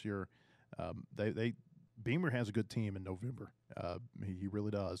earlier this year. Beamer has a good team in November. He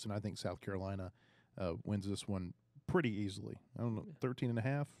really does. And I think South Carolina wins this one pretty easily. I don't know,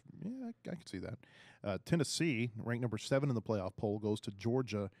 13.5? Yeah, I can see that. Tennessee, ranked number 7 in the playoff poll, goes to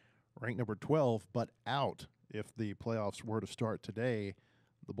Georgia, ranked number 12, but out if the playoffs were to start today.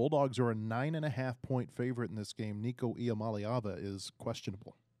 The Bulldogs are a 9.5-point favorite in this game. Nico Iamaleava is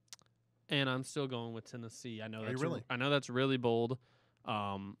questionable. And I'm still going with Tennessee. I know that's really bold.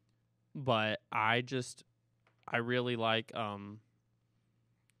 But I really like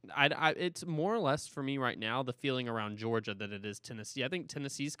it's more or less for me right now the feeling around Georgia that it is Tennessee. I think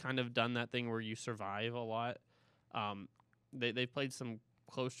Tennessee's kind of done that thing where you survive a lot. They've played some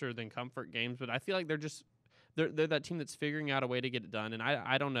closer than comfort games, but I feel like they're that team that's figuring out a way to get it done. And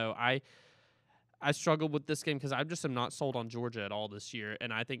I don't know. I struggled with this game because I just am not sold on Georgia at all this year,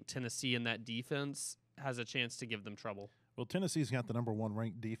 and I think Tennessee in that defense has a chance to give them trouble. Well, Tennessee's got the number 1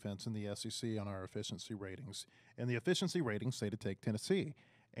 ranked defense in the SEC on our efficiency ratings, and the efficiency ratings say to take Tennessee.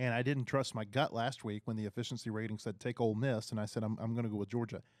 And I didn't trust my gut last week when the efficiency ratings said take Ole Miss, and I said I'm going to go with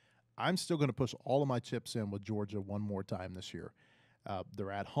Georgia. I'm still going to push all of my chips in with Georgia one more time this year.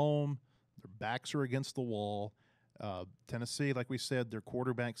 They're at home. Their backs are against the wall. Tennessee, like we said, their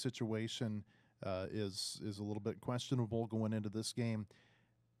quarterback situation is a little bit questionable going into this game.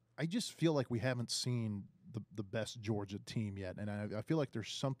 I just feel like we haven't seen the best Georgia team yet, and I feel like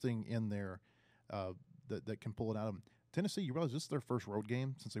there's something in there that can pull it out of them. Tennessee, you realize this is their first road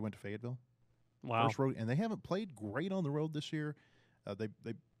game since they went to Fayetteville. Wow. First road, and they haven't played great on the road this year.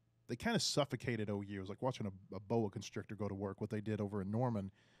 They kind of suffocated OU. It was like watching a boa constrictor go to work, what they did over in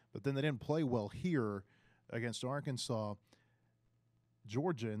Norman. But then they didn't play well here against Arkansas.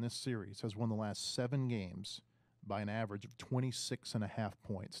 Georgia in this series has won the last 7 games by an average of 26.5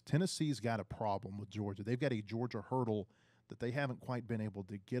 points. Tennessee's got a problem with Georgia. They've got a Georgia hurdle that they haven't quite been able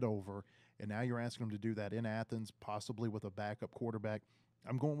to get over, and now you're asking them to do that in Athens, possibly with a backup quarterback.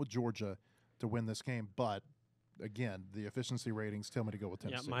 I'm going with Georgia to win this game, but again, the efficiency ratings tell me to go with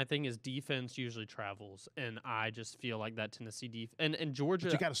Tennessee. Yeah, my thing is defense usually travels, and I just feel like that Tennessee and Georgia.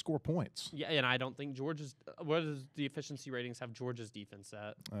 But you got to score points. Yeah, and I don't think Georgia's. What does the efficiency ratings have Georgia's defense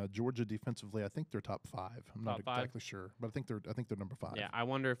at? Georgia defensively, I think they're top 5. I'm not exactly sure, but I think they're number 5. Yeah, I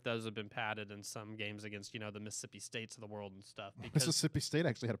wonder if those have been padded in some games against the Mississippi States of the world and stuff. Because Mississippi State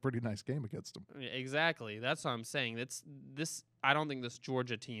actually had a pretty nice game against them. Exactly, that's what I'm saying. This. I don't think this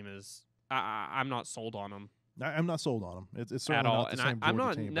Georgia team is. I'm not sold on them. I'm not sold on them. It's certainly at all. not the And same I'm Georgia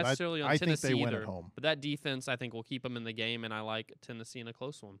not team, necessarily on I Tennessee think they either. win at home. But that defense, I think, will keep them in the game, and I like Tennessee in a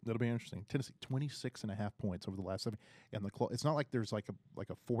close one. That'll be interesting. Tennessee 26.5 points over the last 7, and it's not like there's like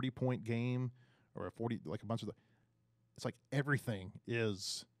a 40-point game or a 40 like a bunch of the. It's like everything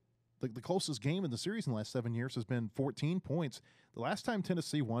is. The closest game in the series in the last 7 years has been 14 points. The last time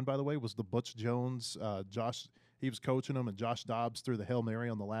Tennessee won, by the way, was the Butch Jones. Josh, he was coaching them, and Josh Dobbs threw the Hail Mary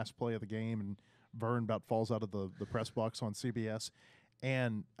on the last play of the game, and Vern about falls out of the press box on CBS.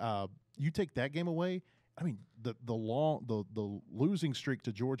 And you take that game away, I mean, the losing streak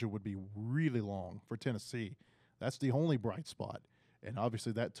to Georgia would be really long for Tennessee. That's the only bright spot. And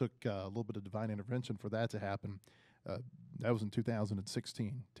obviously that took a little bit of divine intervention for that to happen. That was in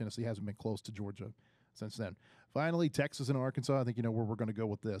 2016. Tennessee hasn't been close to Georgia since then. Finally, Texas and Arkansas. I think you know where we're going to go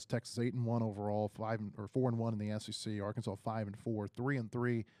with this. Texas 8-1 overall, 4-1 in the SEC. Arkansas 5-4,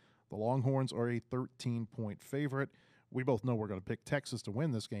 3-3. The Longhorns are a 13-point favorite. We both know we're going to pick Texas to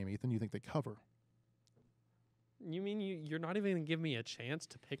win this game. Ethan, you think they cover? You mean you're not even going to give me a chance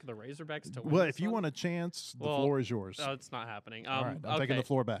to pick the Razorbacks to win? Well, this if you one? want a chance, the floor is yours. Oh, it's not happening. All right, I'm okay. taking the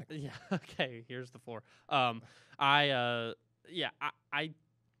floor back. Yeah. Okay. Here's the floor.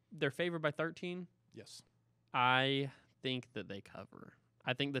 They're favored by 13. Yes. I think that they cover.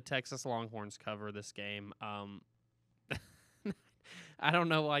 I think the Texas Longhorns cover this game. I don't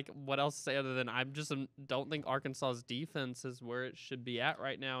know what else to say other than I just don't think Arkansas's defense is where it should be at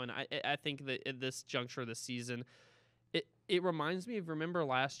right now, and I think that at this juncture of the season, it reminds me of remember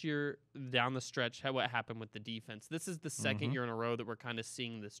last year down the stretch what happened with the defense. This is the second year in a row that we're kind of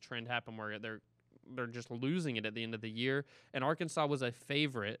seeing this trend happen where they're just losing it at the end of the year, and Arkansas was a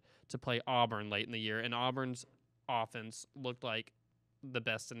favorite to play Auburn late in the year, and Auburn's offense looked like the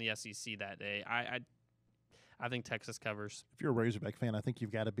best in the SEC that day. I think Texas covers. If you're a Razorback fan, I think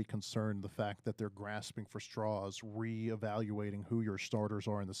you've got to be concerned the fact that they're grasping for straws, reevaluating who your starters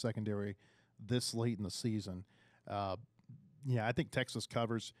are in the secondary this late in the season. Yeah, I think Texas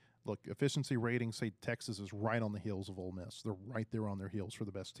covers. Look, efficiency ratings say Texas is right on the heels of Ole Miss. They're right there on their heels for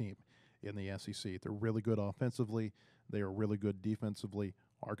the best team in the SEC. They're really good offensively. They are really good defensively.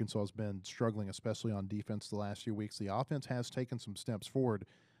 Arkansas has been struggling, especially on defense the last few weeks. The offense has taken some steps forward,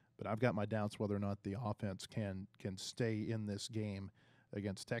 but I've got my doubts whether or not the offense can stay in this game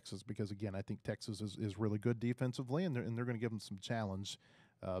against Texas because, again, I think Texas is really good defensively, and they're going to give them some challenge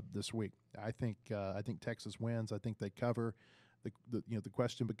this week. I think Texas wins. I think they cover. The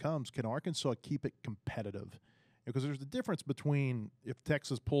question becomes, can Arkansas keep it competitive? Because there's the difference between if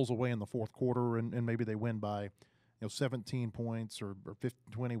Texas pulls away in the fourth quarter and maybe they win by 17 points or 15,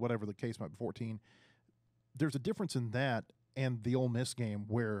 20, whatever the case might be, 14. There's a difference in that and the Ole Miss game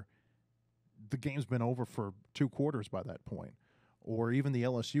where the game's been over for 2 quarters by that point, or even the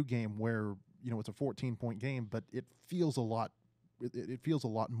LSU game where it's a 14-point game, but it feels a lot. It feels a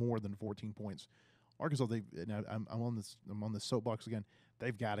lot more than 14 points. Arkansas, I'm on this soapbox again.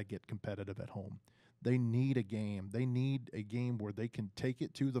 They've got to get competitive at home. They need a game. They need a game where they can take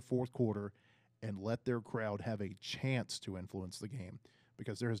it to the fourth quarter and let their crowd have a chance to influence the game,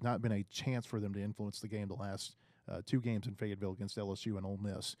 because there has not been a chance for them to influence the game the last 2 games in Fayetteville against LSU and Ole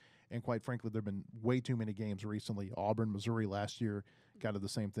Miss. And quite frankly, there have been way too many games recently. Auburn, Missouri last year kind of the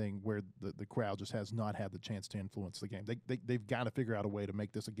same thing where the crowd just has not had the chance to influence the game. They've got to figure out a way to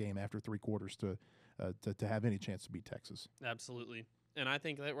make this a game after 3 quarters to have any chance to beat Texas. Absolutely. And I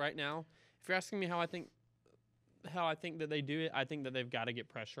think that right now, if you're asking me how I think that they do it, I think that they've got to get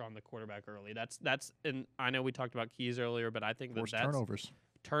pressure on the quarterback early. That's and I know we talked about keys earlier, but I think that's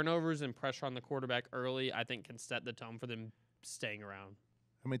turnovers and pressure on the quarterback early, I think, can set the tone for them staying around.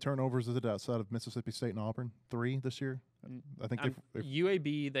 How many turnovers is it outside of Mississippi State and Auburn? 3 this year? I think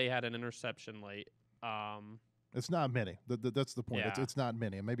UAB, they had an interception late. It's not many. That's the point. Yeah. It's not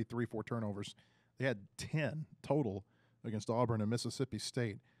many. Maybe 3-4 turnovers. They had 10 total against Auburn and Mississippi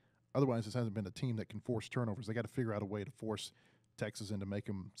State. Otherwise, this hasn't been a team that can force turnovers. They got to figure out a way to force Texas into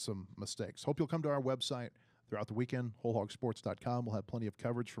making some mistakes. Hope you'll come to our website throughout the weekend, wholehogsports.com. We'll have plenty of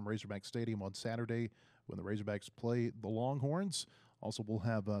coverage from Razorback Stadium on Saturday when the Razorbacks play the Longhorns. Also, we'll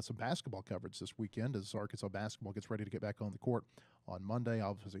have some basketball coverage this weekend as Arkansas basketball gets ready to get back on the court on Monday.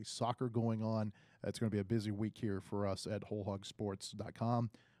 Obviously, soccer going on. It's going to be a busy week here for us at wholehogsports.com.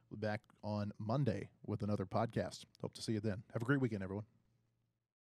 We'll be back on Monday with another podcast. Hope to see you then. Have a great weekend, everyone.